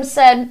John Adams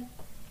said,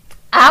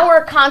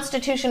 our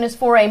Constitution is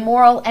for a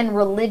moral and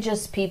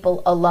religious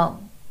people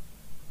alone.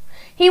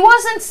 He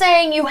wasn't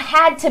saying you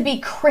had to be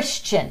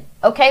Christian.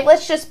 Okay,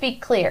 let's just be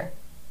clear.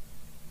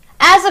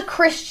 As a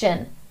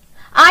Christian,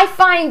 I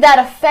find that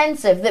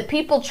offensive that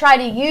people try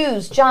to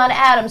use John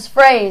Adams'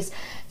 phrase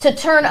to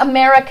turn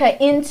America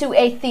into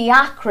a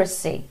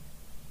theocracy.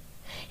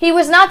 He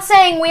was not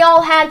saying we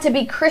all had to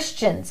be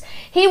Christians.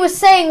 He was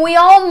saying we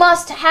all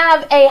must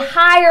have a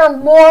higher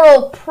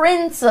moral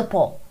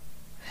principle.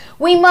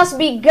 We must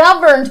be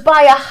governed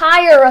by a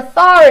higher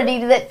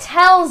authority that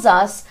tells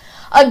us,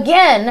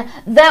 again,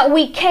 that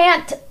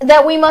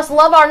we must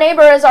love our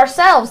neighbor as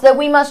ourselves, that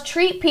we must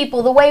treat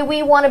people the way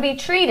we want to be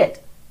treated.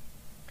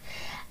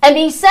 And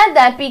he said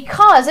that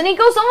because, and he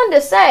goes on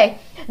to say,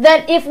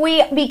 that if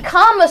we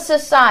become a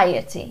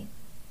society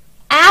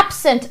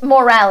absent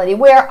morality,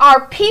 where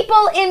our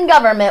people in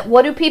government,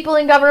 what do people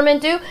in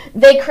government do?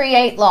 They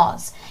create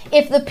laws.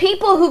 If the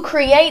people who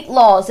create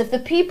laws, if the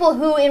people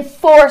who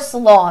enforce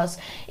laws,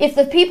 if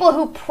the people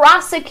who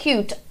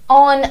prosecute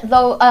on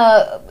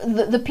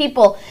the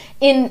people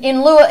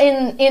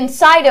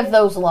inside of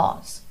those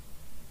laws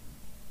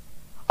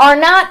are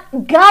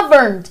not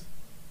governed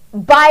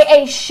by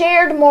a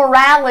shared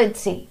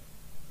morality,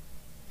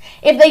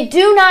 if they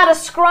do not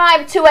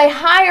ascribe to a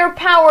higher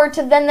power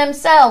than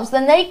themselves,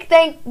 then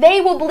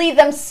they will believe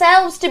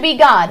themselves to be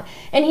God.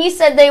 And he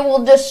said they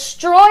will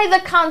destroy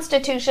the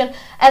Constitution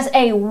as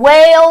a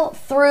whale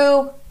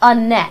through a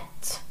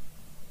net.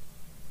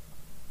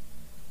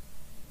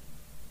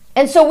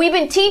 And so we've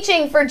been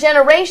teaching for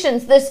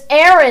generations this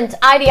errant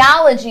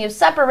ideology of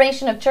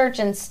separation of church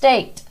and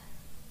state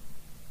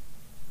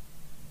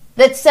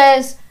that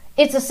says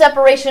it's a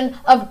separation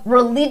of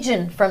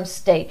religion from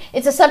state.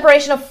 It's a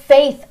separation of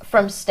faith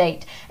from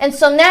state. And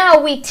so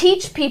now we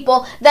teach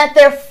people that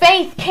their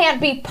faith can't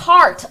be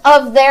part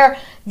of their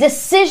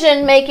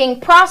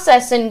decision-making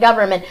process in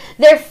government.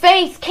 Their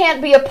faith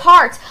can't be a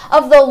part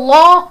of the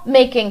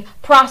law-making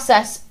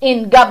process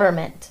in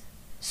government.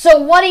 So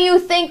what do you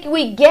think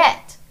we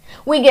get?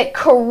 We get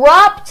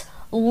corrupt,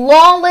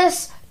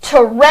 lawless,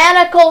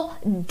 tyrannical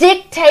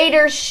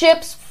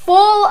dictatorships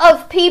full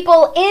of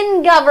people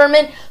in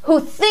government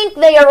who think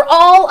they are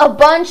all a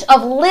bunch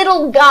of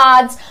little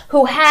gods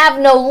who have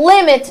no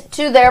limit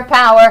to their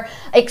power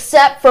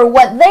except for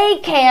what they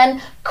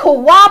can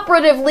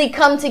cooperatively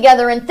come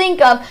together and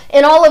think of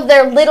in all of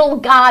their little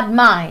god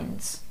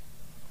minds.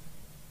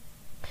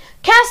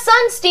 Cass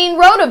Sunstein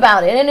wrote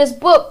about it in his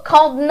book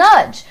called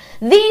Nudge.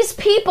 These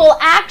people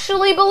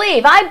actually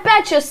believe, I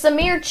bet you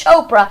Samir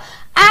Chopra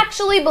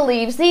actually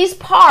believes these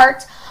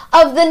parts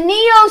of the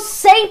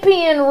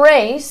Neo-Sapien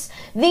race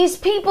these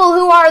people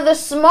who are the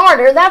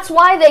smarter, that's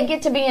why they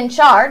get to be in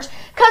charge,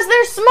 because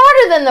they're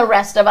smarter than the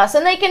rest of us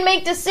and they can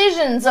make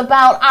decisions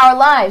about our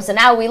lives and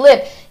how we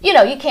live. You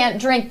know, you can't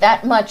drink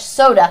that much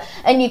soda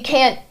and you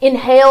can't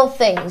inhale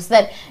things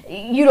that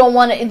you don't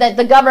want to, that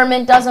the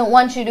government doesn't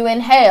want you to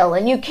inhale,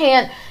 and you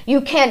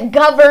can't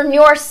govern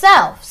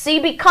yourself. See,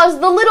 because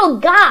the little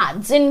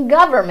gods in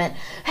government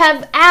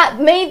have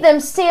made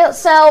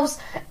themselves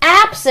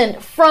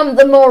absent from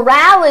the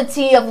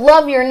morality of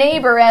love your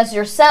neighbor as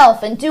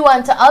yourself and do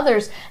unto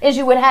others as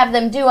you would have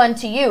them do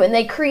unto you. And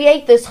they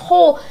create this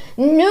whole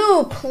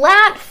new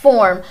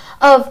platform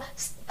of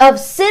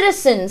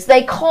citizens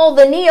they call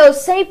the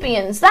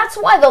Neo-Sapiens. That's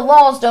why the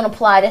laws don't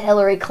apply to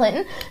Hillary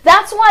Clinton.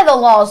 That's why the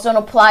laws don't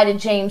apply to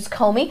James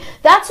Comey.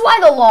 That's why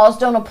the laws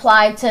don't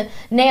apply to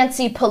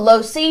Nancy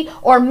Pelosi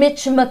or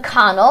Mitch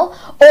McConnell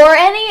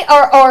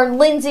or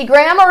Lindsey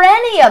Graham or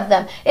any of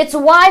them. It's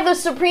why the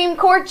Supreme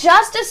Court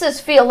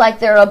justices feel like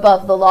they're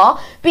above the law,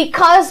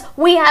 because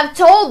we have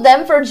told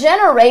them for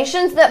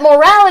generations that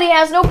morality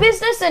has no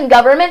business in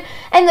government,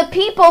 and the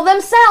people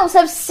themselves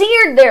have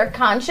seared their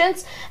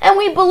conscience, and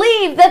we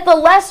believe that the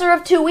lesser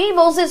of two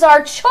evils is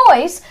our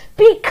choice,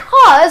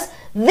 because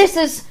this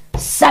is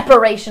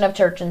separation of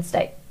church and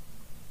state.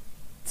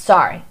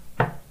 Sorry,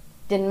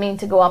 didn't mean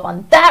to go up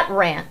on that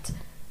rant,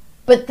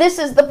 but this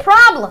is the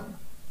problem.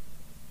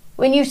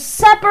 When you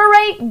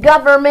separate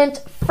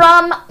government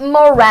from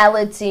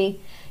morality,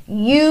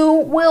 you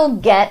will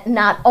get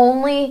not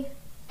only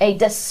a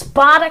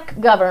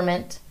despotic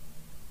government,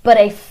 but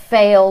a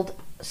failed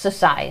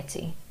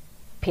society,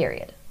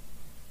 period.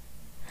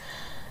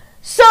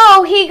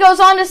 So he goes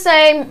on to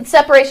say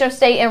separation of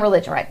state and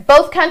religion, right?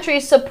 Both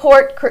countries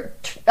support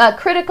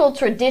critical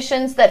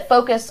traditions that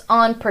focus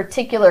on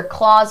particular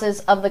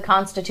clauses of the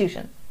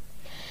Constitution.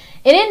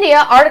 In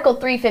India, Article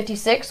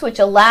 356, which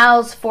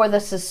allows for the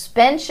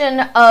suspension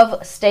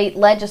of state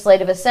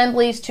legislative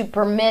assemblies to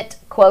permit,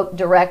 quote,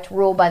 direct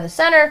rule by the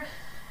center,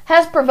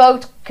 has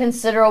provoked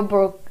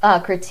considerable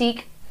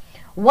critique.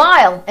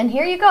 While, and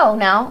here you go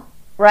now,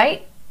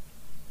 right?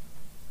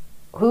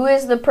 Who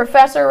is the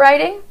professor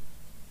writing?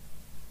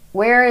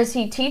 Where is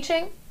he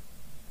teaching?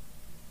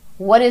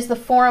 What is the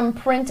forum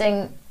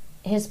printing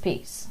his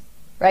piece?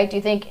 Right? Do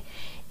you think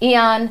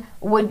Ian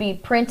would be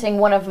printing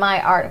one of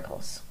my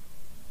articles?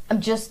 I'm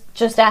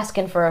just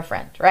asking for a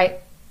friend, right?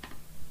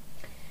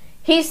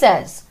 He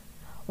says,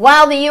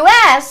 while the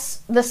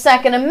U.S., the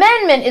Second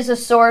Amendment is a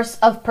source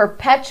of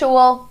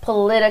perpetual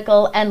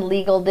political and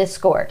legal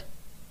discord.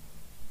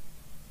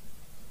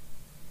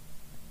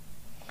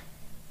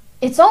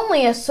 It's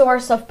only a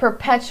source of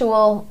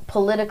perpetual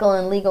political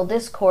and legal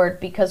discord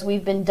because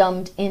we've been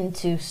dumbed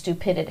into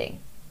stupidity.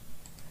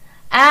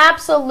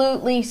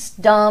 Absolutely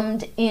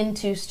dumbed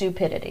into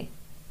stupidity.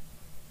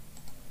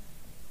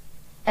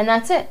 And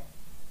that's it.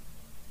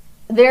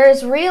 There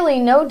is really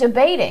no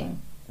debating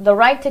the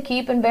right to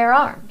keep and bear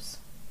arms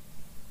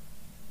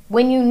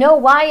when you know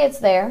why it's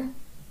there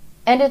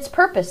and its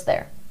purpose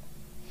there.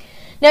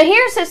 Now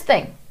here's his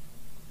thing.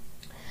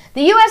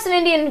 The U.S. and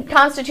Indian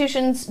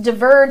constitutions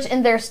diverge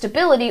in their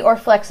stability or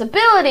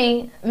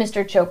flexibility,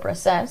 Mr. Chopra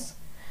says.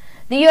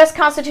 The U.S.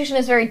 Constitution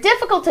is very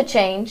difficult to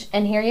change,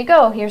 and here you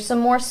go. Here's some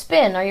more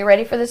spin. Are you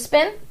ready for the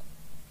spin?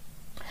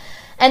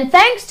 And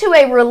thanks to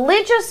a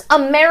religious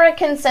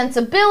American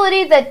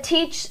sensibility that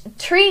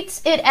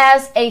treats it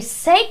as a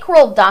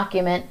sacred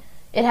document,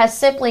 it has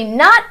simply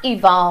not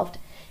evolved,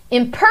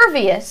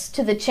 impervious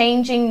to the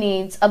changing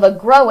needs of a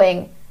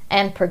growing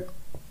and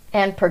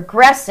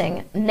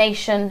progressing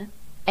nation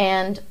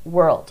and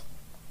world.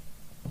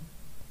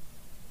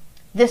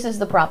 This is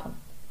the problem.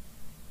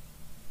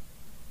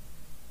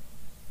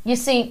 You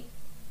see,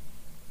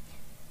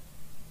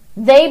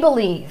 they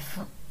believe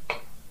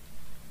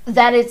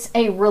that it's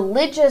a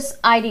religious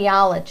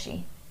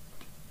ideology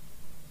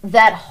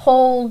that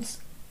holds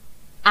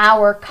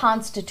our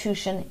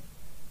Constitution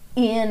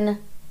in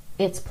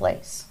its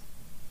place,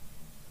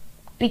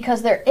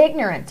 because they're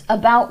ignorant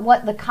about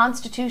what the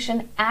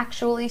Constitution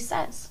actually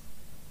says.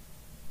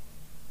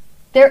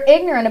 They're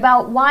ignorant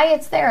about why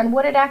it's there and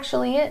what it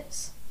actually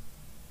is.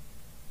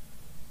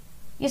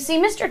 You see,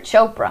 Mr.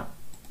 Chopra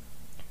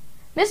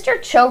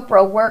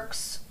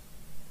works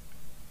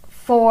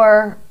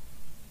for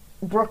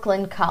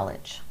Brooklyn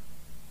College.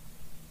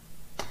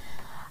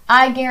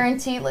 I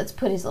guarantee, let's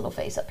put his little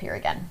face up here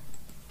again.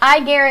 I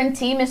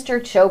guarantee Mr.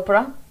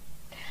 Chopra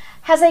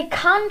has a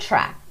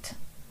contract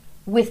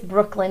with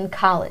Brooklyn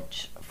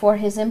College for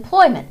his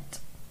employment.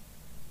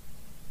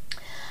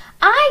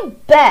 I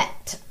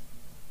bet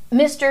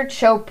Mr.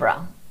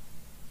 Chopra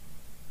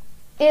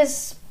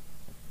is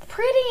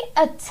pretty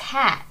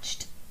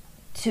attached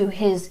to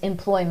his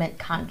employment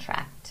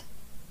contract.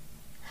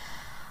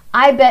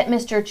 I bet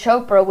Mr.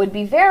 Chopra would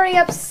be very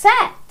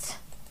upset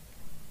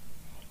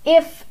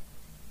if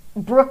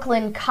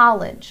Brooklyn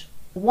College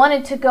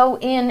wanted to go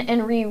in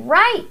and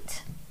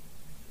rewrite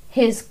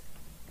his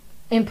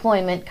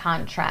employment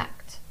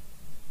contract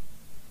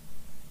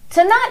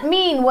to not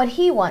mean what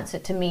he wants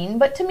it to mean,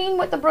 but to mean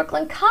what the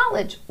Brooklyn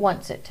College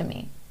wants it to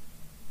mean.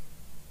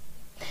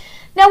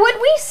 Now,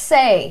 would we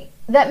say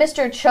that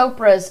Mr.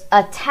 Chopra's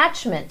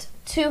attachment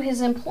to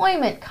his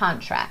employment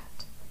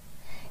contract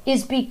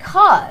is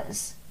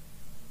because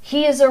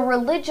he is a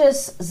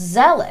religious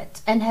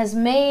zealot and has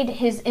made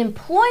his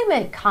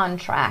employment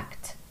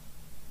contract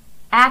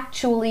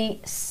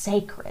actually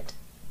sacred?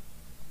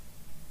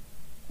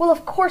 Well,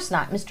 of course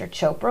not. Mr.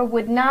 Chopra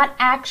would not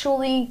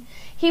actually,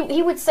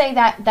 he would say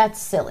that that's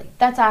silly.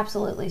 That's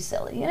absolutely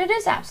silly. And it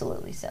is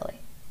absolutely silly.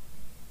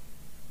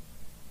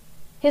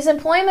 His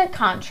employment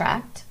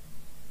contract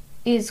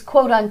is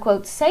quote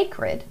unquote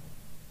sacred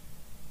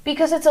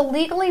because it's a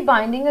legally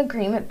binding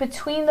agreement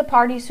between the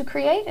parties who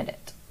created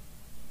it.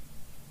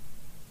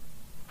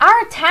 Our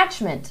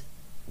attachment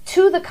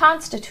to the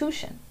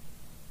Constitution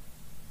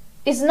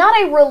is not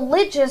a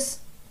religious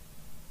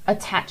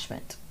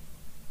attachment.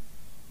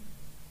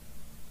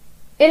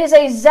 It is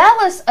a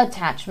zealous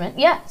attachment,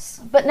 yes,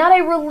 but not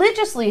a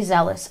religiously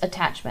zealous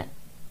attachment,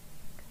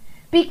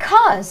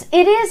 because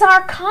it is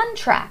our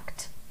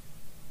contract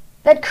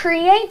that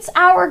creates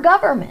our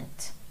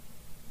government.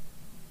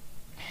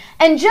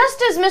 And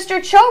just as Mr.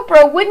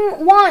 Chopra wouldn't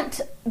want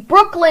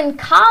Brooklyn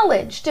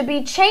College to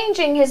be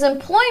changing his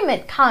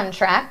employment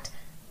contract,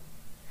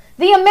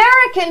 the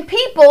American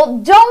people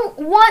don't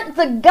want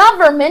the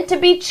government to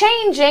be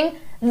changing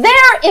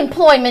their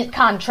employment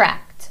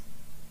contract.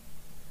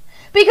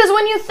 Because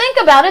when you think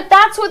about it,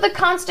 that's what the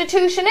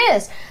Constitution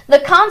is.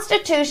 The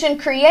Constitution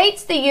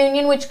creates the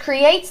Union, which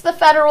creates the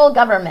federal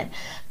government.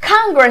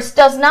 Congress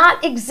does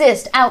not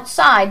exist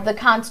outside the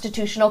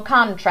constitutional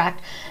contract.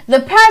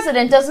 The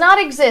president does not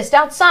exist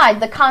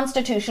outside the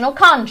constitutional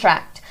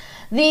contract.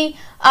 The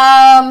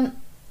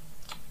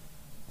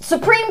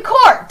Supreme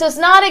Court does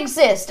not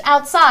exist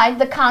outside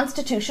the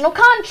constitutional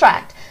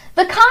contract.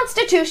 The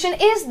Constitution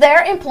is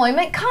their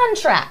employment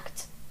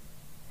contract.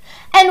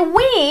 And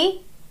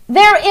we,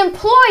 their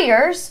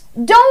employers,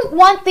 don't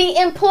want the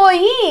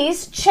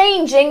employees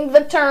changing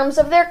the terms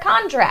of their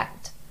contract.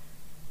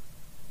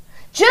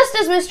 Just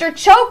as Mr.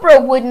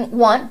 Chopra wouldn't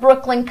want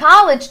Brooklyn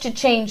College to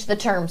change the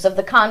terms of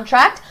the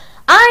contract,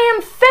 I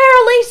am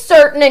fairly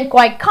certain and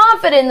quite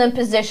confident in the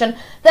position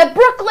that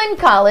Brooklyn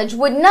College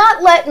would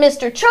not let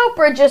Mr.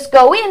 Chopra just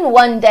go in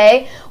one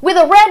day with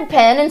a red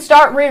pen and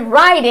start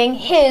rewriting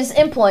his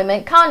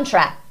employment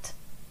contract.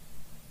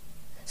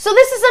 So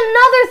this is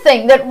another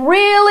thing that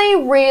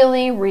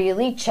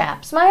really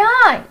chaps my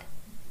hide.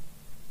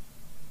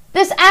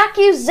 This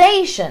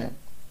accusation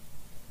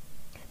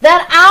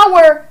that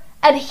our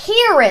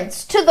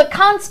adherence to the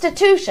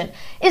Constitution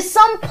is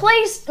some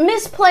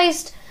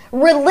misplaced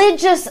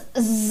religious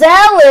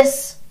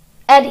zealous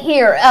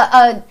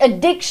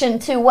addiction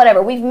to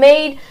whatever. We've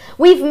made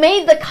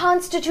the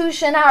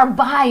Constitution our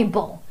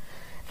Bible.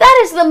 That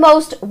is the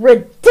most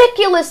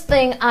ridiculous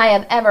thing I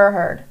have ever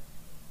heard.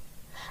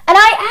 And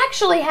I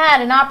actually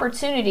had an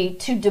opportunity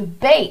to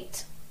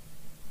debate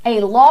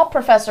a law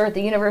professor at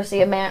the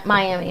University of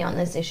Miami on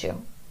this issue.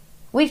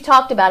 We've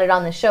talked about it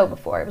on the show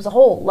before. It was a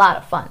whole lot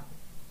of fun.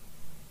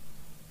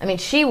 I mean,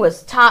 she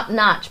was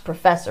top-notch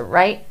professor,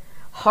 right?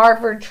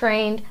 Harvard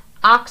trained,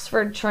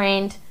 Oxford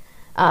trained,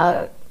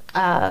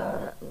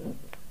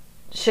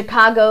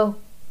 Chicago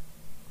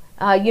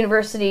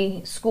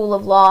University School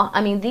of Law.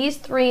 I mean, these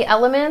three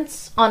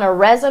elements on a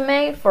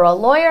resume for a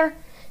lawyer,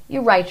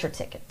 you write your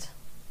ticket.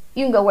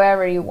 You can go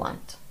wherever you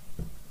want.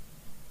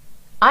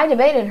 I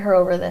debated her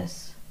over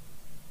this,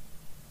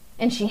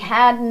 and she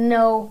had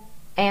no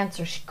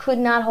answer. She could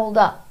not hold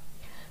up.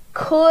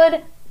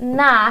 Could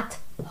not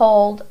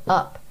hold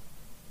up.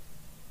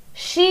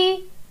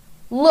 She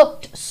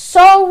looked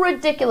so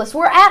ridiculous.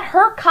 We're at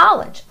her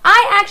college.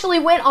 I actually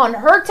went on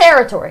her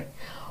territory.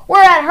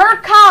 We're at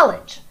her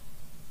college.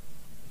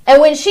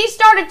 And when she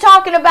started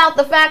talking about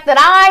the fact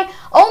that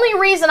only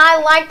reason I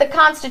like the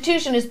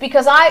Constitution is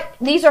because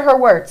these are her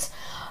words,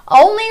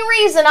 only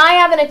reason I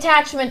have an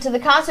attachment to the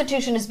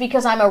Constitution is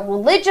because I'm a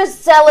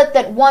religious zealot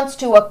that wants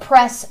to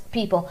oppress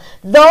people.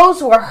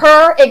 Those were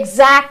her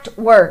exact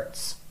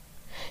words.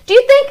 Do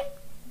you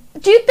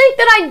think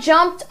that I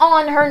jumped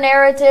on her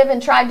narrative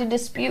and tried to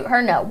dispute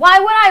her? No. Why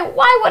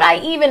would I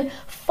even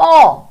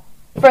fall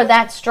for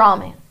that straw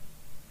man?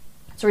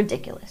 It's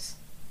ridiculous.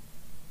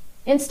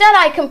 Instead,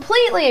 I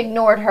completely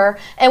ignored her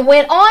and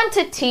went on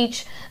to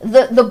teach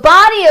the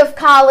body of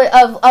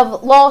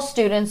law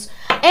students,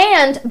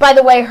 and, by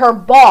the way, her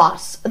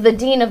boss, the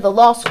dean of the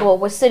law school,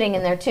 was sitting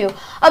in there too,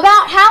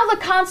 about how the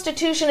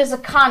Constitution is a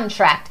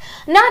contract.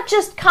 Not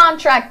just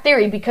contract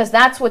theory, because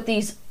that's what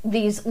these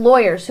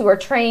lawyers who are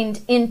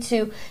trained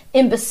into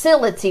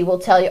imbecility will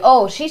tell you.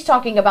 Oh, she's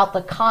talking about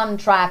the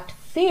contract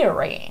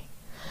theory.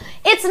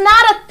 It's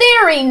not a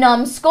theory,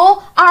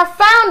 numbskull. Our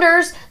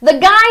founders, the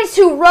guys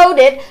who wrote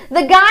it,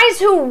 the guys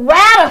who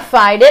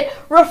ratified it,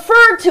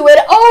 referred to it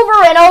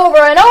over and over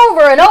and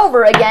over and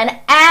over again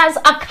as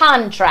a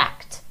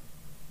contract.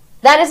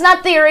 That is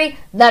not theory,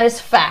 that is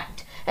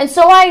fact. And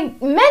so I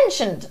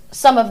mentioned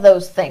some of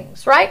those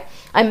things, right?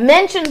 I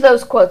mentioned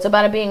those quotes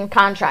about it being a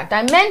contract.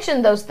 I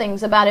mentioned those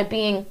things about it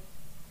being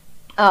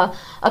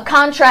a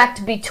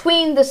contract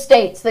between the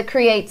states that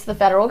creates the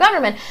federal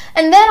government.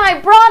 And then I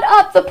brought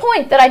up the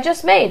point that I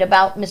just made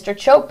about Mr.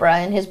 Chopra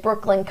and his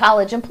Brooklyn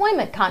College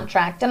employment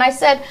contract. And I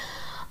said,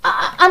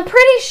 I'm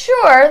pretty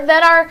sure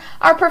that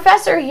our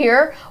professor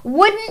here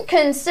wouldn't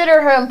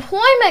consider her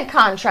employment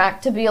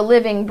contract to be a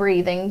living,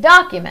 breathing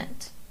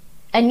document.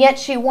 And yet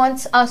she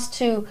wants us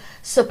to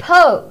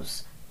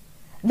suppose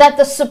that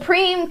the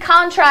supreme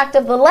contract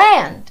of the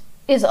land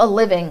is a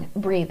living,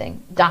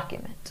 breathing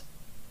document.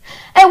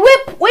 At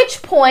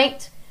which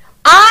point,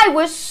 I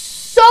was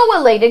so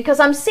elated because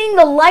I'm seeing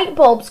the light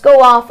bulbs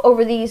go off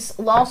over these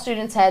law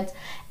students' heads,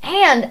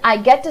 and I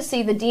get to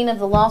see the dean of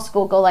the law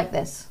school go like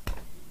this.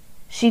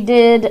 She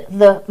did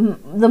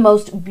the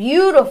most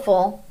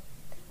beautiful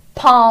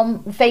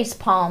face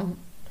palm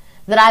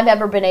that I've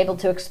ever been able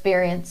to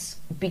experience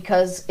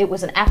because it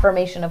was an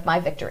affirmation of my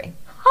victory.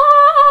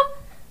 Ah!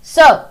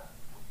 So,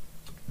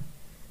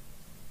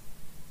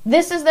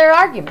 this is their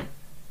argument.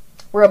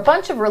 We're a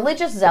bunch of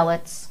religious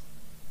zealots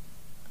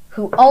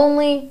who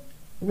only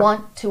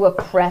want to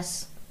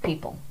oppress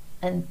people.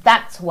 And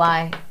that's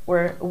why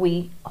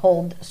we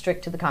hold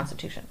strict to the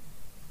Constitution.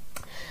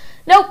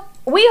 Nope.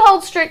 We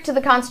hold strict to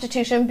the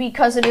Constitution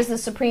because it is the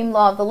supreme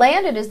law of the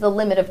land, it is the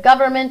limit of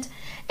government,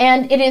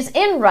 and it is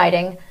in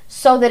writing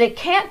so that it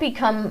can't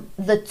become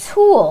the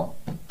tool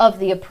of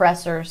the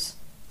oppressors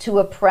to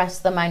oppress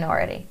the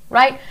minority,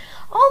 right?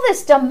 All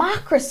this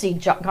democracy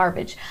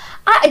garbage.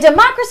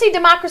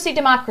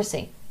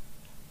 Democracy.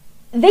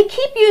 They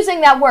keep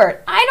using that word.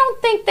 I don't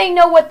think they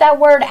know what that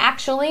word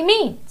actually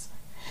means.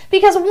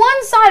 Because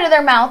one side of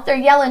their mouth, they're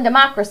yelling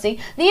democracy.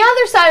 The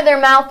other side of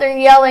their mouth, they're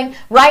yelling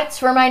rights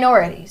for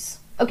minorities.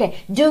 Okay,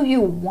 do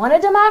you want a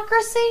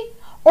democracy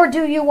or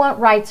do you want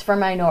rights for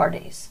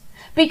minorities?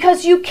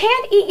 Because you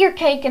can't eat your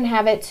cake and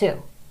have it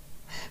too.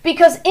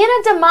 Because in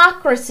a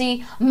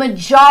democracy,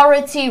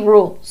 majority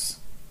rules.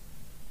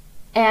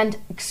 And,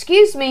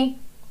 excuse me,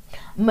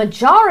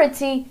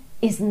 majority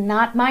is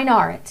not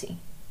minority.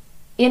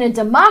 In a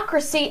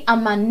democracy, a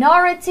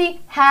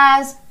minority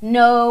has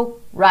no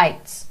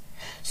rights.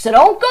 So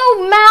don't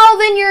go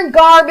mouthing your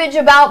garbage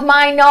about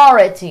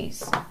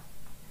minorities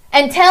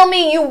and tell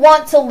me you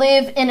want to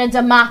live in a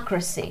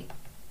democracy.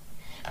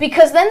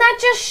 Because then that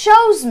just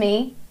shows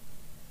me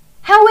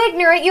how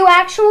ignorant you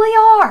actually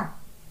are.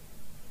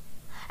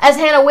 As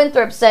Hannah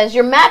Winthrop says,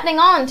 you're maddening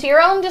on to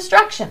your own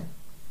destruction.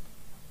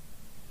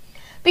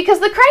 Because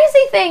the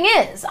crazy thing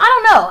is, I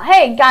don't know,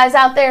 hey guys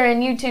out there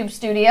in YouTube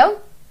studio,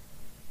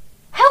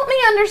 help me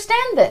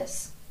understand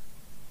this.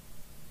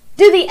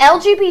 Do the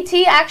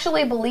LGBT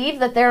actually believe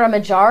that they're a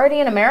majority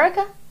in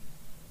America?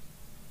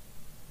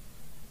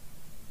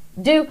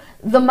 Do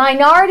the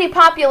minority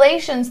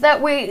populations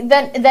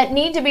that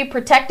need to be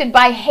protected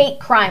by hate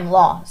crime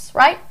laws,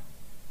 right?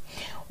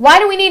 Why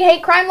do we need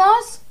hate crime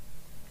laws?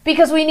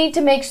 Because we need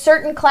to make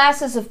certain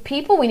classes of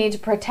people, we need to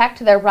protect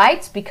their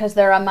rights because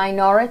they're a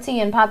minority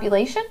in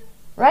population,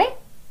 right?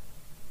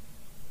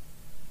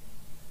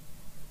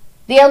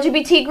 The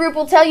LGBT group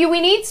will tell you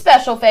we need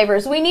special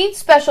favors, we need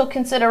special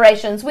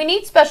considerations, we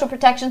need special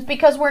protections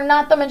because we're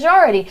not the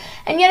majority.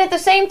 And yet at the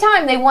same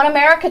time, they want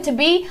America to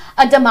be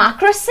a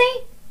democracy?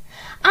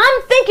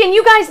 I'm thinking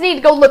you guys need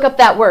to go look up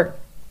that word.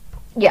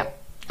 Yeah,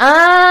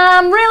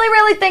 I'm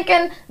really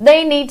thinking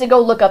they need to go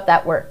look up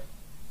that word.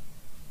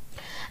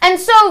 And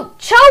so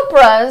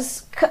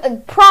Chopra's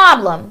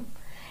problem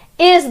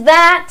is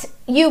that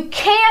you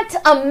can't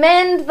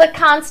amend the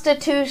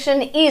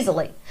Constitution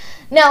easily.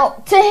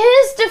 Now, to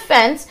his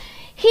defense,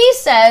 he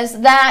says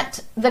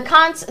that the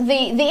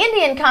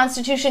Indian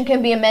Constitution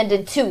can be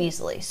amended too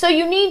easily. So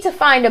you need to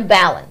find a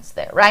balance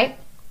there, right?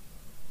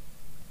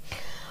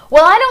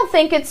 Well, I don't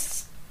think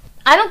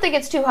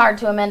it's too hard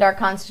to amend our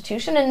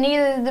Constitution, and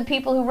neither do the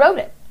people who wrote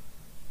it.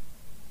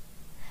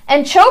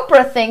 And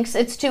Chopra thinks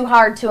it's too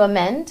hard to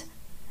amend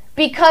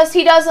because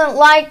he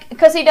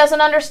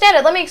doesn't understand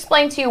it. Let me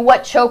explain to you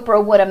what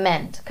Chopra would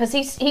amend, because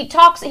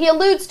he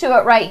alludes to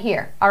it right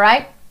here, all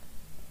right?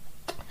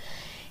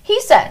 He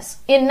says,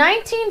 in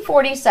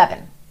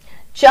 1947,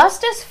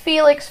 Justice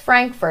Felix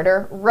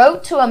Frankfurter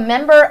wrote to a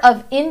member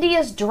of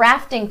India's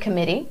drafting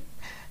committee,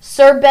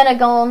 Sir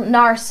Benegal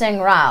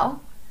Narsingh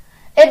Rao,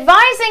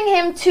 advising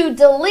him to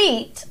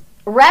delete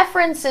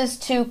references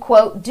to,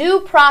 quote, due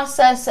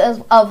process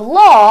of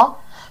law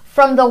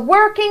from the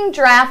working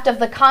draft of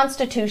the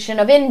Constitution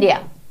of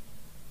India.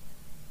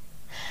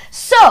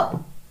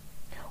 So,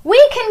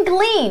 we can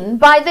glean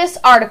by this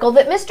article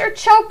that Mr.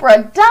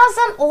 Chopra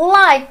doesn't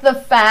like the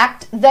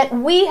fact that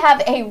we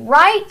have a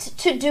right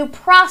to due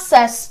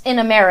process in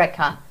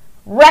America,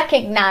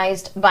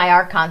 recognized by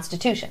our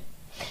Constitution.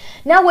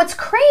 Now, what's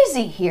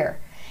crazy here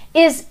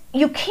is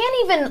you can't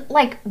even,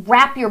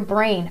 wrap your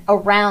brain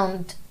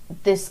around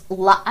this,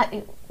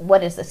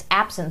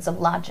 absence of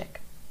logic.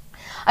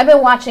 I've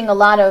been watching a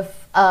lot of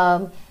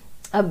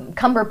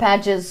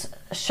Cumberbatch's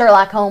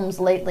Sherlock Holmes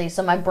lately,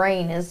 so my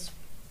brain is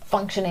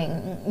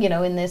functioning,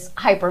 in this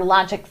hyper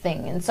logic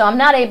thing. And so I'm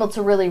not able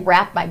to really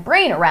wrap my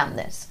brain around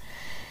this.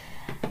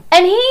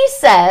 And he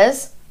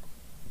says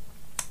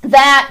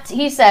that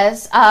he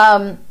says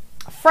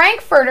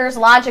Frankfurter's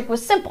logic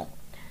was simple.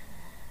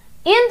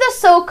 In the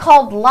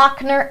so-called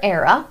Lochner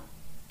era,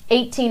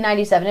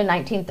 1897 and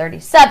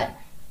 1937,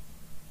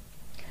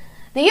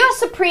 the U.S.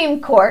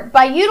 Supreme Court,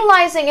 by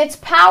utilizing its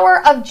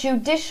power of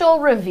judicial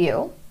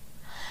review,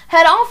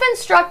 had often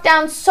struck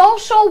down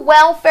social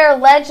welfare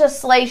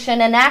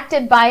legislation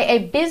enacted by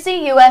a busy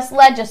U.S.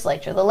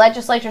 legislature. The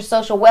legislature's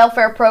social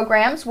welfare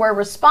programs were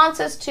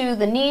responses to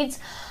the needs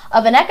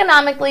of an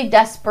economically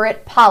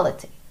desperate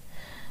polity.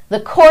 The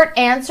court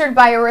answered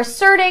by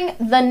asserting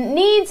the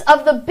needs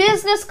of the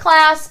business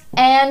class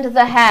and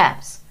the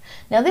haves.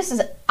 Now, this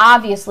is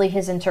obviously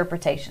his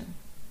interpretation,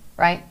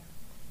 right?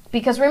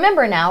 Because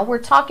remember now, we're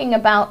talking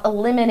about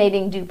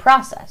eliminating due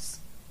process.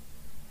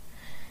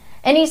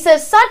 And he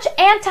says such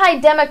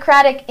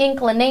anti-democratic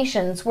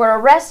inclinations were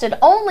arrested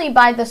only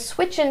by the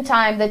switch in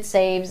time that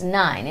saves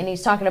 9. And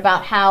he's talking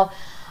about how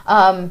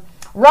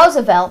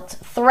Roosevelt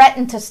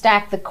threatened to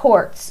stack the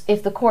courts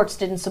if the courts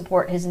didn't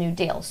support his New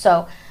Deal.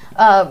 So,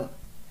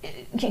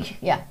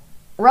 yeah,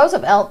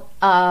 Roosevelt,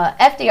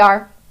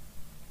 FDR,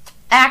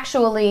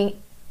 actually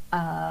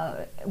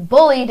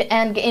bullied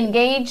and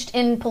engaged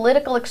in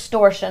political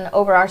extortion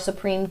over our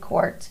Supreme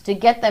Court to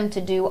get them to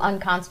do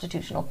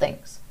unconstitutional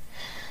things.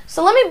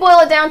 So let me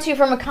boil it down to you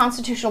from a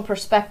constitutional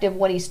perspective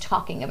what he's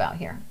talking about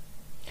here.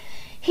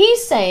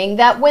 He's saying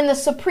that when the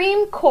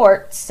Supreme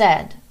Court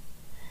said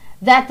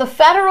that the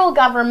federal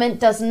government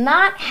does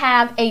not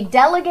have a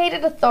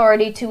delegated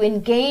authority to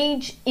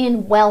engage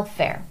in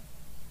welfare,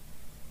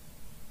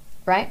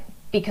 right?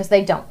 Because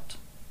they don't.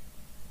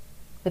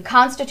 The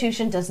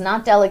Constitution does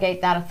not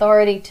delegate that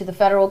authority to the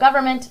federal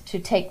government to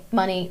take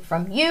money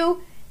from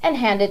you and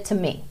hand it to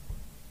me.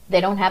 They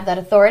don't have that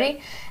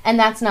authority, and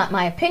that's not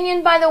my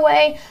opinion, by the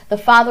way. The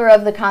father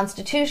of the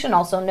Constitution,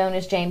 also known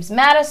as James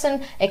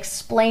Madison,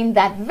 explained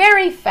that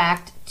very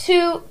fact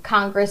to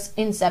Congress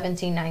in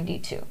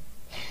 1792.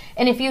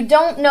 And if you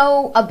don't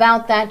know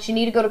about that, you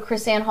need to go to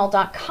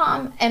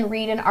chrisannehall.com and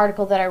read an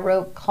article that I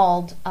wrote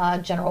called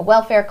General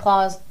Welfare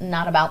Clause,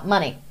 Not About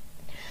Money.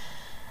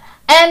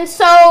 And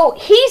so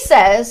he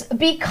says,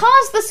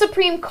 because the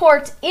Supreme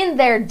Court in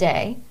their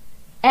day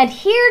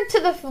adhered to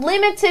the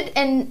limited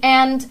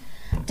and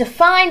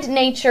defined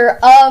nature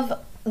of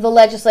the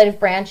legislative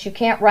branch, you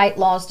can't write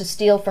laws to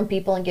steal from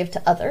people and give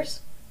to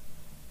others,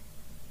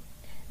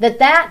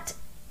 that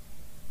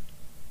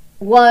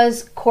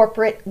was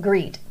corporate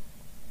greed.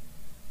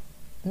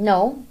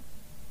 No,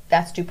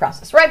 that's due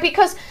process, right?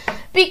 Because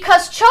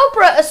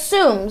Chopra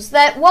assumes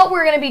that what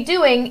we're going to be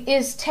doing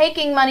is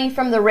taking money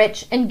from the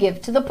rich and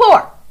give to the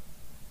poor,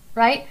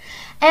 right?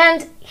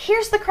 And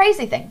here's the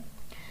crazy thing.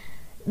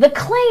 The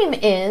claim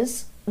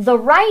is the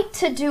right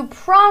to due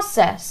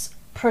process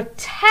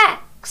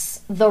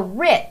protects the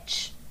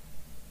rich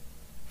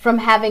from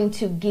having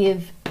to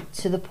give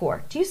to the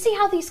poor. Do you see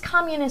how these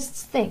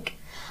communists think?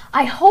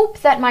 I hope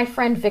that my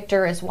friend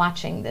Victor is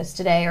watching this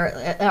today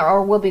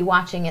or will be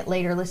watching it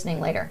later, listening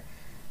later.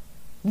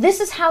 This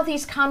is how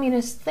these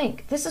communists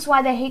think. This is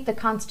why they hate the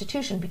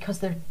Constitution, because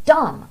they're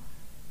dumb.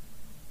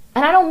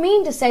 And I don't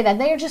mean to say that.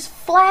 They are just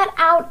flat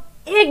out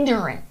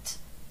ignorant.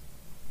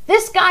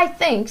 This guy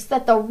thinks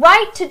that the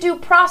right to due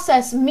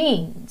process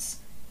means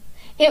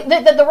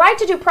that the right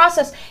to due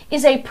process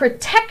is a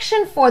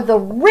protection for the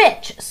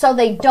rich so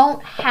they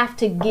don't have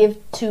to give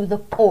to the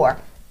poor.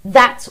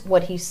 That's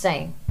what he's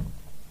saying.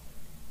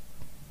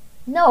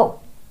 No.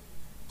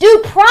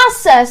 Due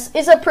process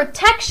is a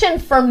protection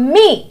for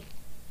me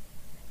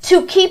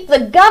to keep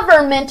the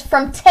government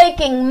from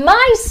taking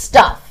my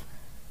stuff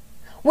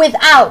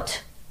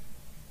without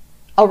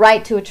a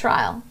right to a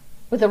trial,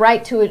 without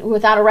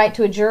a right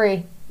to a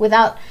jury,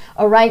 without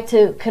a right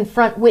to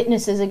confront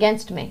witnesses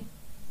against me,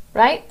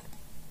 right?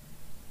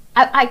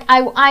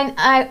 I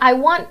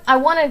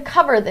want to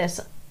cover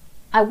this.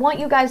 I want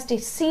you guys to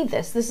see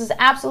this. This is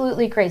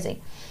absolutely crazy.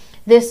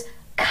 This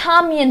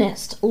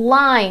communist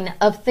line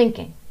of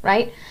thinking,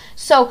 right?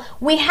 So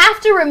we have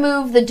to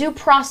remove the due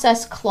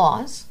process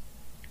clause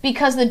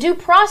because the due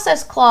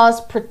process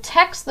clause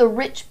protects the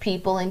rich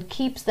people and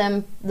keeps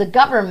the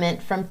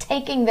government from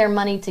taking their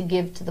money to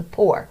give to the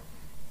poor,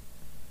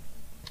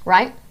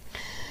 right?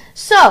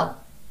 So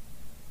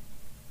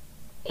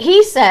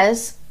he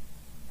says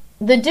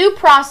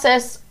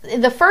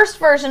the first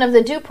version of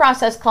the due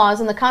process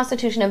clause in the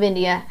Constitution of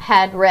India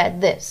had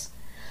read this: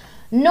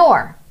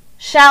 nor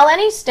shall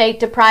any state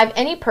deprive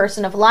any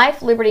person of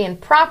life, liberty, and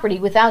property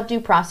without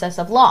due process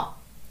of law.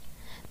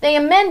 They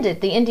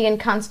amended the Indian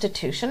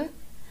Constitution,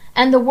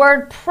 and the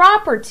word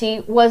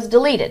property was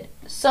deleted.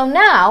 So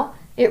now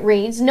it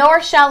reads, nor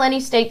shall any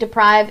state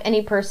deprive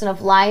any person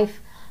of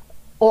life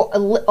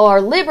or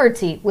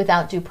liberty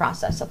without due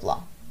process of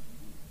law.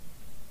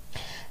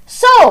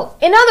 So,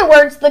 in other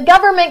words, the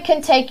government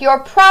can take your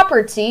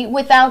property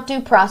without due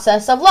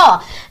process of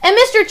law. And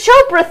Mr.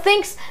 Chopra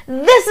thinks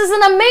this is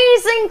an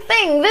amazing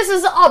thing. This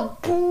is a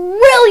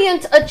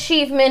brilliant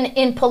achievement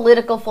in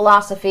political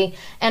philosophy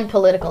and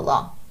political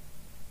law.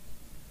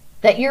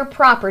 That your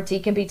property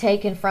can be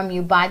taken from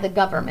you by the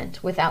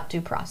government without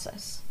due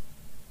process.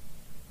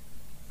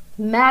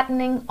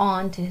 maddening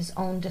on to his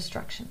own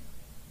destruction.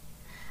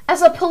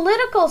 As a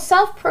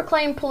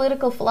self-proclaimed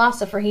political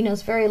philosopher, he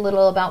knows very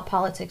little about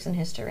politics and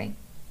history.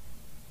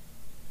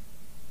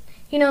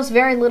 He knows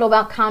very little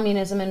about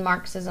communism and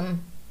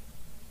Marxism.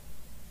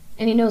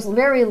 And he knows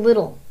very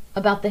little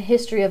about the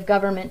history of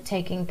government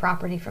taking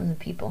property from the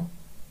people.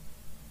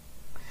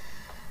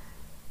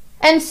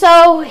 And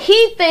so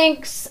he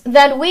thinks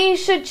that we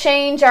should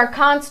change our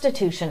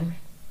Constitution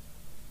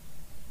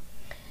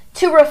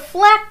to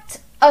reflect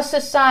a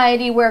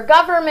society where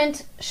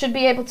government should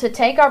be able to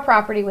take our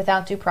property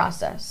without due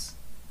process.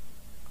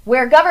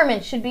 Where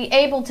government should be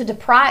able to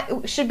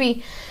there should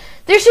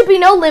be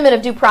no limit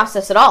of due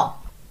process at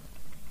all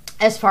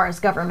as far as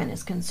government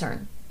is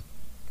concerned.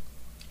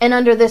 And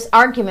under this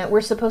argument,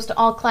 we're supposed to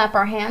all clap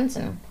our hands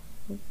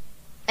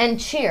and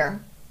cheer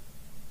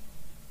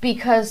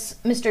because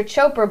Mr.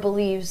 Chopra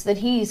believes that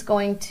he's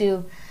going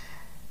to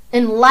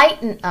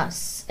enlighten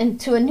us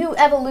into a new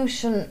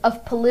evolution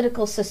of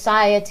political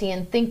society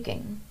and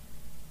thinking,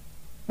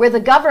 where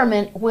the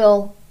government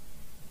will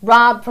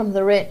rob from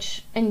the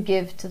rich and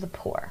give to the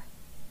poor.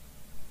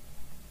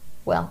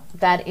 Well,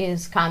 that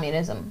is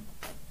communism,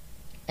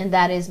 and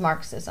that is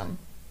Marxism,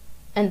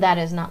 and that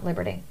is not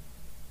liberty.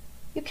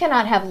 You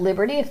cannot have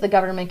liberty if the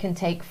government can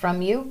take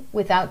from you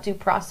without due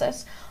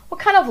process. What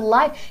kind of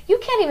life? You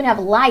can't even have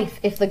life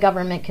if the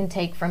government can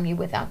take from you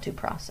without due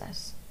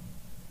process.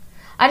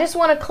 I just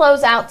want to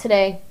close out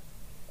today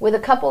with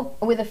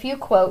a few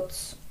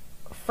quotes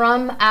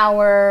from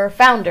our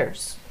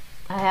founders.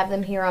 I have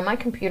them here on my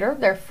computer.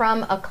 They're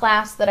from a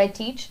class that I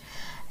teach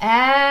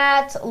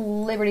at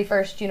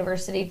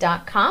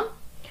libertyfirstuniversity.com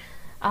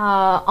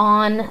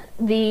on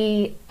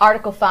the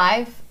Article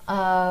 5,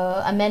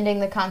 amending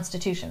the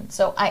Constitution.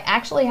 So I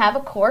actually have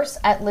a course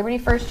at Liberty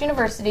First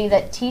University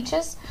that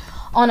teaches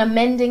on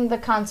amending the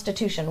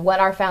Constitution, what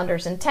our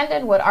founders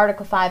intended, what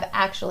Article 5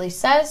 actually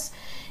says,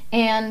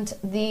 and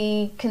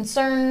the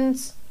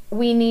concerns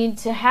we need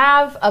to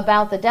have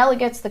about the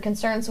delegates, the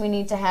concerns we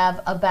need to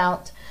have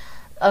about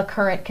a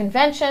current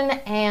convention,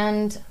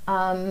 and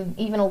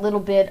even a little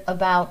bit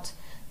about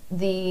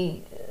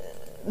the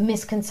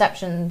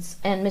misconceptions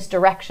and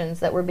misdirections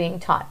that were being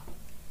taught.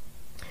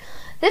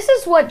 This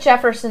is what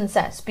Jefferson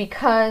says,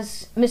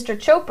 because Mr.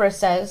 Chopra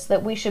says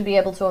that we should be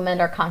able to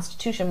amend our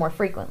Constitution more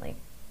frequently.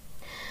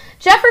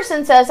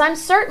 Jefferson says, "I'm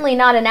certainly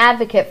not an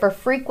advocate for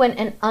frequent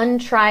and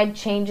untried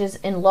changes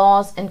in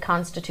laws and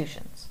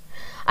constitutions.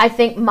 I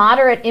think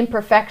moderate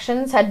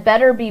imperfections had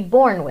better be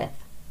borne with,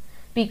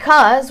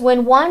 because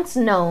when once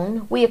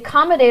known, we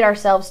accommodate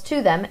ourselves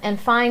to them and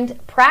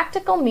find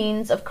practical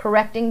means of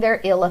correcting their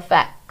ill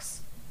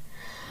effects.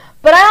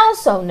 But I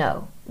also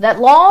know that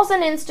laws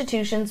and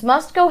institutions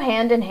must go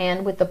hand in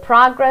hand with the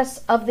progress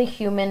of the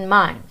human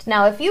mind."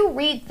 Now, if you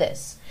read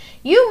this,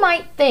 you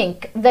might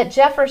think that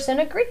Jefferson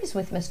agrees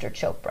with Mr.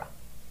 Chopra,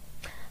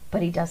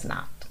 but he does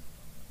not.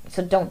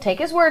 So don't take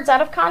his words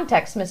out of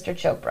context, Mr.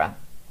 Chopra.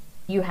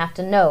 You have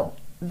to know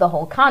the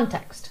whole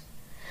context.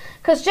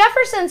 Because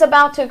Jefferson's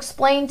about to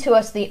explain to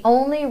us the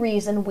only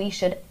reason we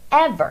should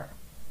ever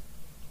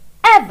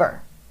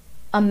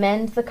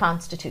amend the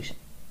Constitution.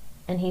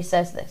 And he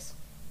says this.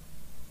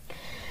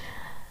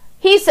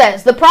 He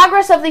says, "The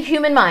progress of the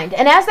human mind,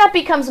 and as that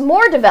becomes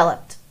more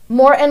developed,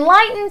 more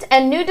enlightened,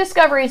 and new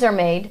discoveries are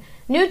made,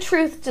 new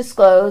truth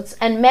disclosed,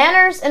 and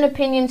manners and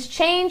opinions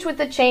change with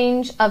the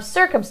change of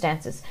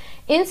circumstances,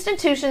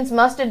 institutions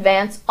must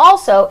advance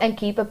also and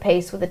keep a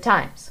pace with the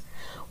times.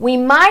 We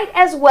might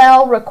as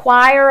well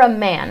require a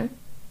man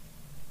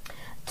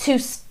to,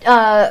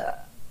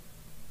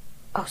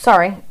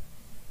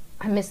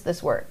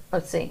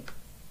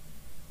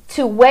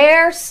 to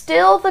wear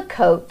still the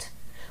coat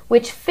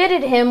which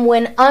fitted him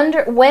when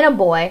a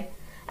boy,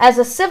 as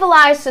a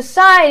civilized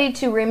society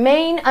to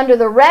remain under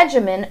the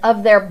regimen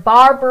of their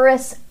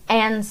barbarous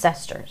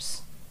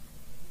ancestors."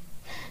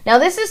 Now,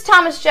 this is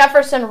Thomas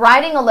Jefferson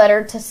writing a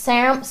letter to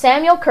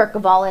Samuel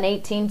Kirkevall in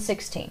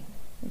 1816.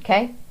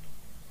 Okay?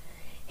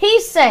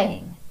 He's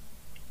saying,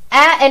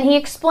 and he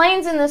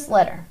explains in this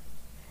letter,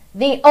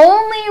 the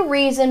only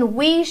reason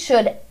we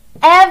should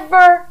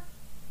ever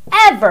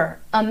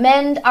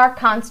amend our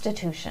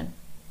Constitution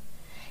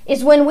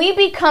is when we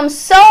become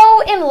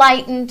so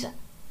enlightened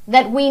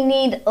that we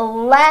need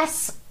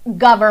less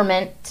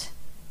government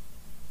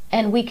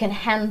and we can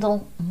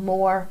handle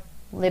more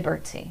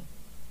liberty.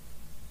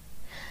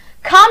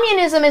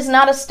 Communism is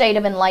not a state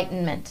of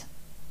enlightenment.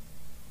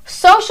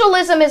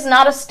 Socialism is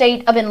not a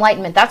state of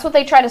enlightenment. That's what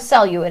they try to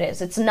sell you it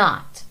is. It's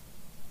not.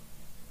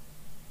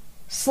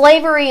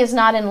 Slavery is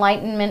not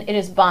enlightenment, it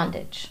is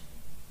bondage.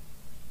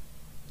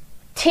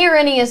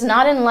 Tyranny is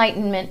not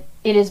enlightenment,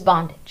 it is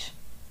bondage.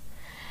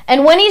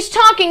 And when he's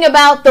talking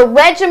about the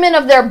regimen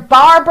of their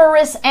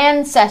barbarous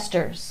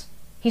ancestors,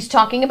 he's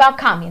talking about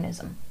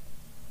communism.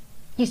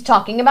 He's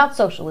talking about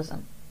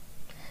socialism.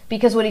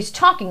 Because what he's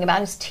talking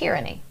about is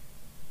tyranny.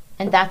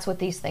 And that's what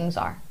these things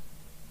are.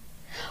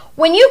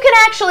 When you can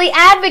actually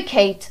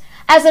advocate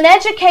as an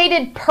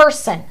educated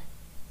person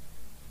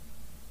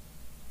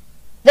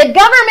The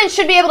government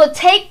should be able to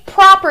take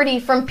property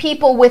from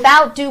people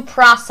without due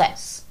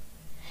process.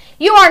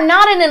 You are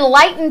not an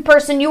enlightened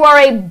person. You are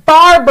a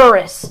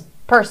barbarous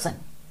person.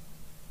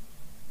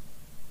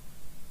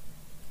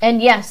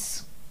 And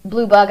yes,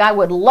 Blue Bug, I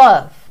would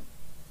love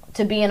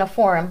to be in a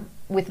forum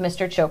with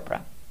Mr.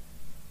 Chopra.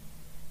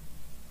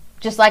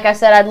 Just like I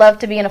said, I'd love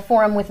to be in a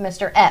forum with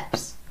Mr.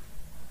 Epps.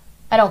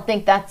 I don't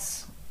think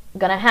that's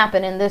going to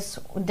happen in this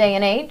day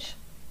and age.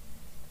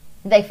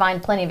 They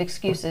find plenty of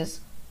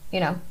excuses.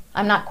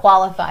 I'm not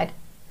qualified.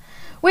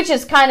 Which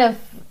is kind of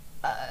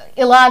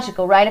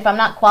illogical, right? If I'm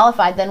not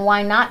qualified, then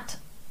why not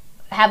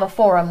have a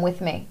forum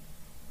with me?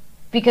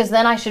 Because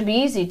then I should be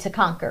easy to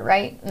conquer,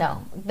 right?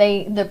 No.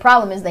 The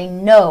problem is they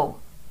know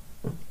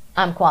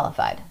I'm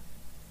qualified.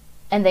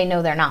 And they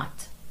know they're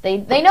not. They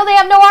know they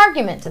have no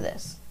argument to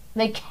this.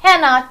 They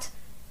cannot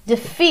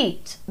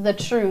defeat the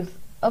truth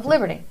of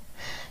liberty.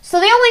 So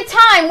the only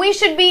time we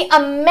should be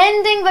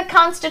amending the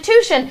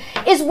Constitution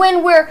is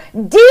when we're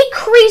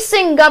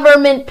decreasing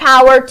government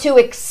power to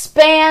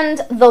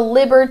expand the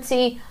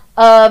liberty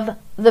of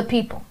the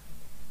people.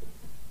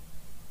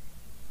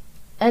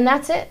 And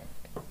that's it.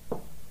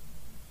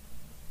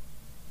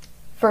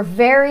 For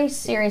very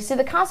serious... See,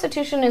 the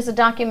Constitution is a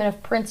document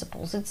of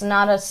principles. It's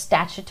not a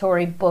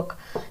statutory book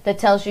that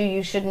tells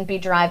you shouldn't be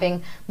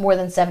driving more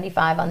than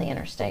 75 on the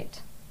interstate.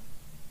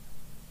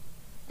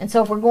 And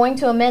so if we're going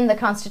to amend the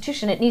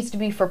Constitution, it needs to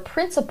be for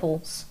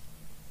principles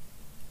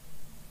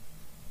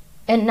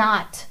and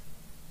not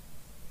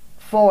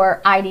for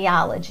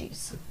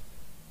ideologies.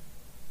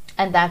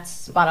 And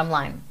that's bottom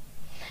line.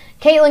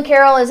 Caitlin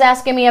Carroll is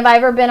asking me, have I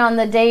ever been on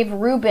the Dave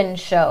Rubin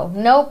show?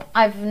 Nope,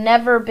 I've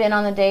never been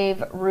on the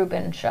Dave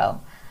Rubin show.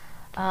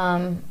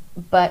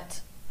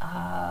 But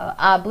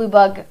Blue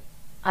Bug,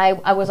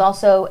 I was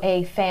also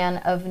a fan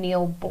of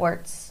Neil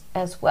Bortz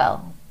as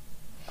well.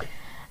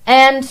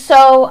 And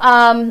so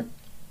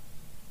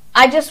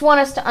I just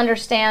want us to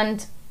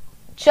understand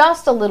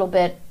just a little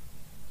bit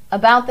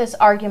about this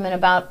argument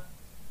about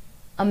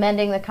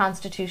amending the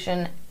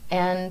Constitution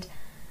and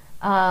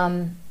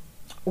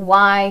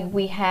why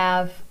we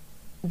have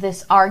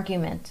this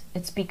argument.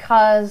 It's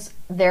because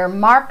they're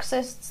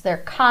Marxists, they're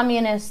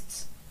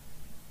communists,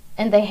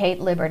 and they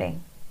hate liberty.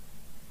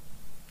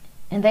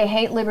 And they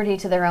hate liberty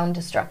to their own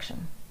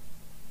destruction.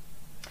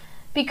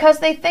 Because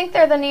they think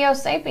they're the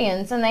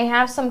Neo-Sapiens and they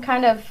have some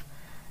kind of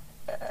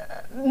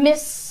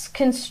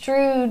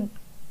misconstrued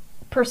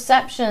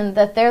perception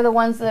that they're the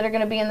ones that are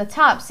going to be in the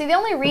top. See, the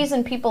only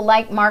reason people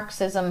like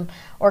Marxism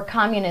or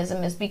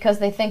communism is because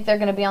they think they're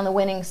going to be on the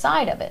winning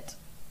side of it.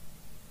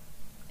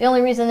 The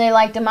only reason they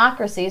like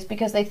democracy is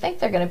because they think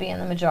they're going to be in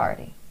the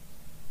majority.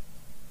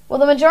 Well,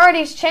 the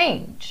majorities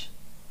change.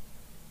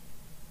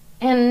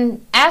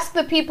 And ask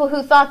the people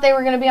who thought they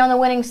were going to be on the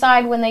winning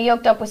side when they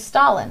yoked up with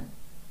Stalin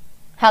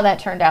how that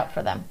turned out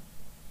for them.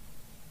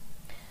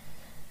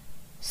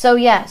 So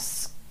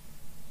yes,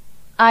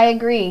 I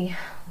agree.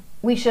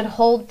 We should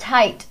hold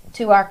tight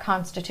to our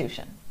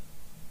Constitution.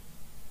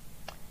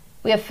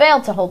 We have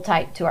failed to hold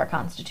tight to our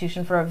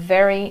Constitution for a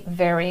very,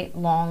 very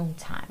long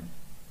time.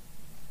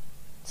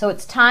 So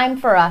it's time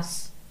for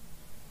us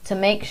to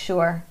make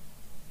sure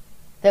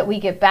that we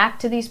get back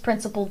to these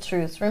principled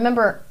truths.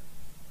 Remember,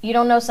 you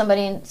don't know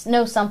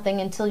something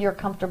until you're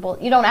comfortable.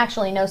 You don't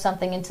actually know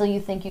something until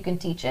you think you can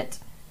teach it.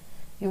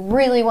 You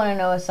really want to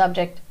know a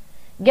subject,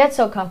 get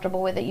so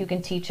comfortable with it you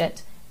can teach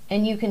it.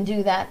 And you can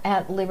do that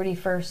at Liberty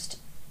First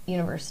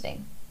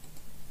University.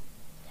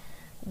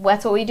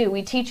 That's what we do.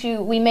 We teach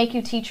you, we make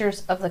you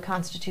teachers of the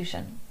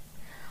Constitution.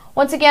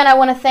 Once again, I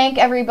want to thank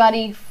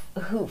everybody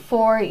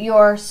for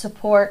your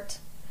support,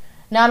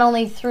 not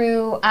only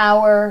through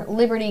our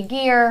Liberty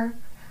gear,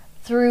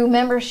 through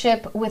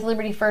membership with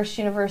Liberty First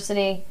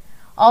University.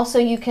 Also,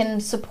 you can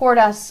support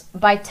us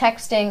by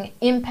texting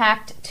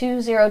IMPACT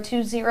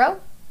 2020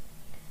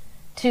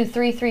 to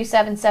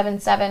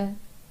 33777.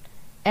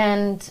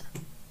 And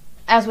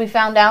as we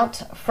found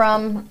out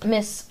from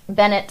Miss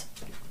Bennett,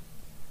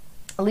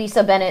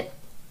 Lisa Bennett,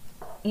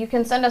 you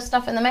can send us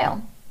stuff in the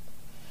mail.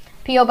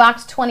 P.O.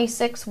 Box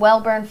 26,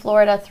 Wellburn,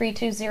 Florida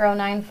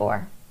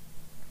 32094.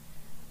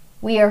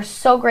 We are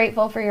so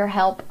grateful for your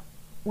help.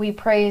 We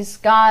praise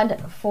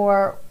God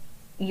for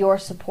your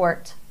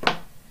support.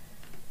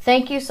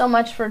 Thank you so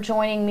much for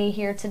joining me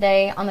here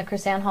today on the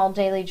KrisAnne Hall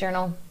Daily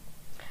Journal.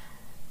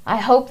 I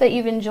hope that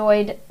you've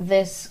enjoyed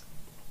this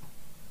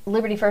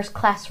Liberty First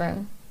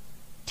Classroom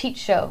teach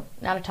show,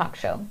 not a talk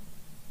show.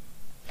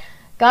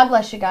 God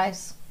bless you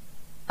guys.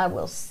 I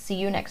will see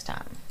you next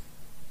time.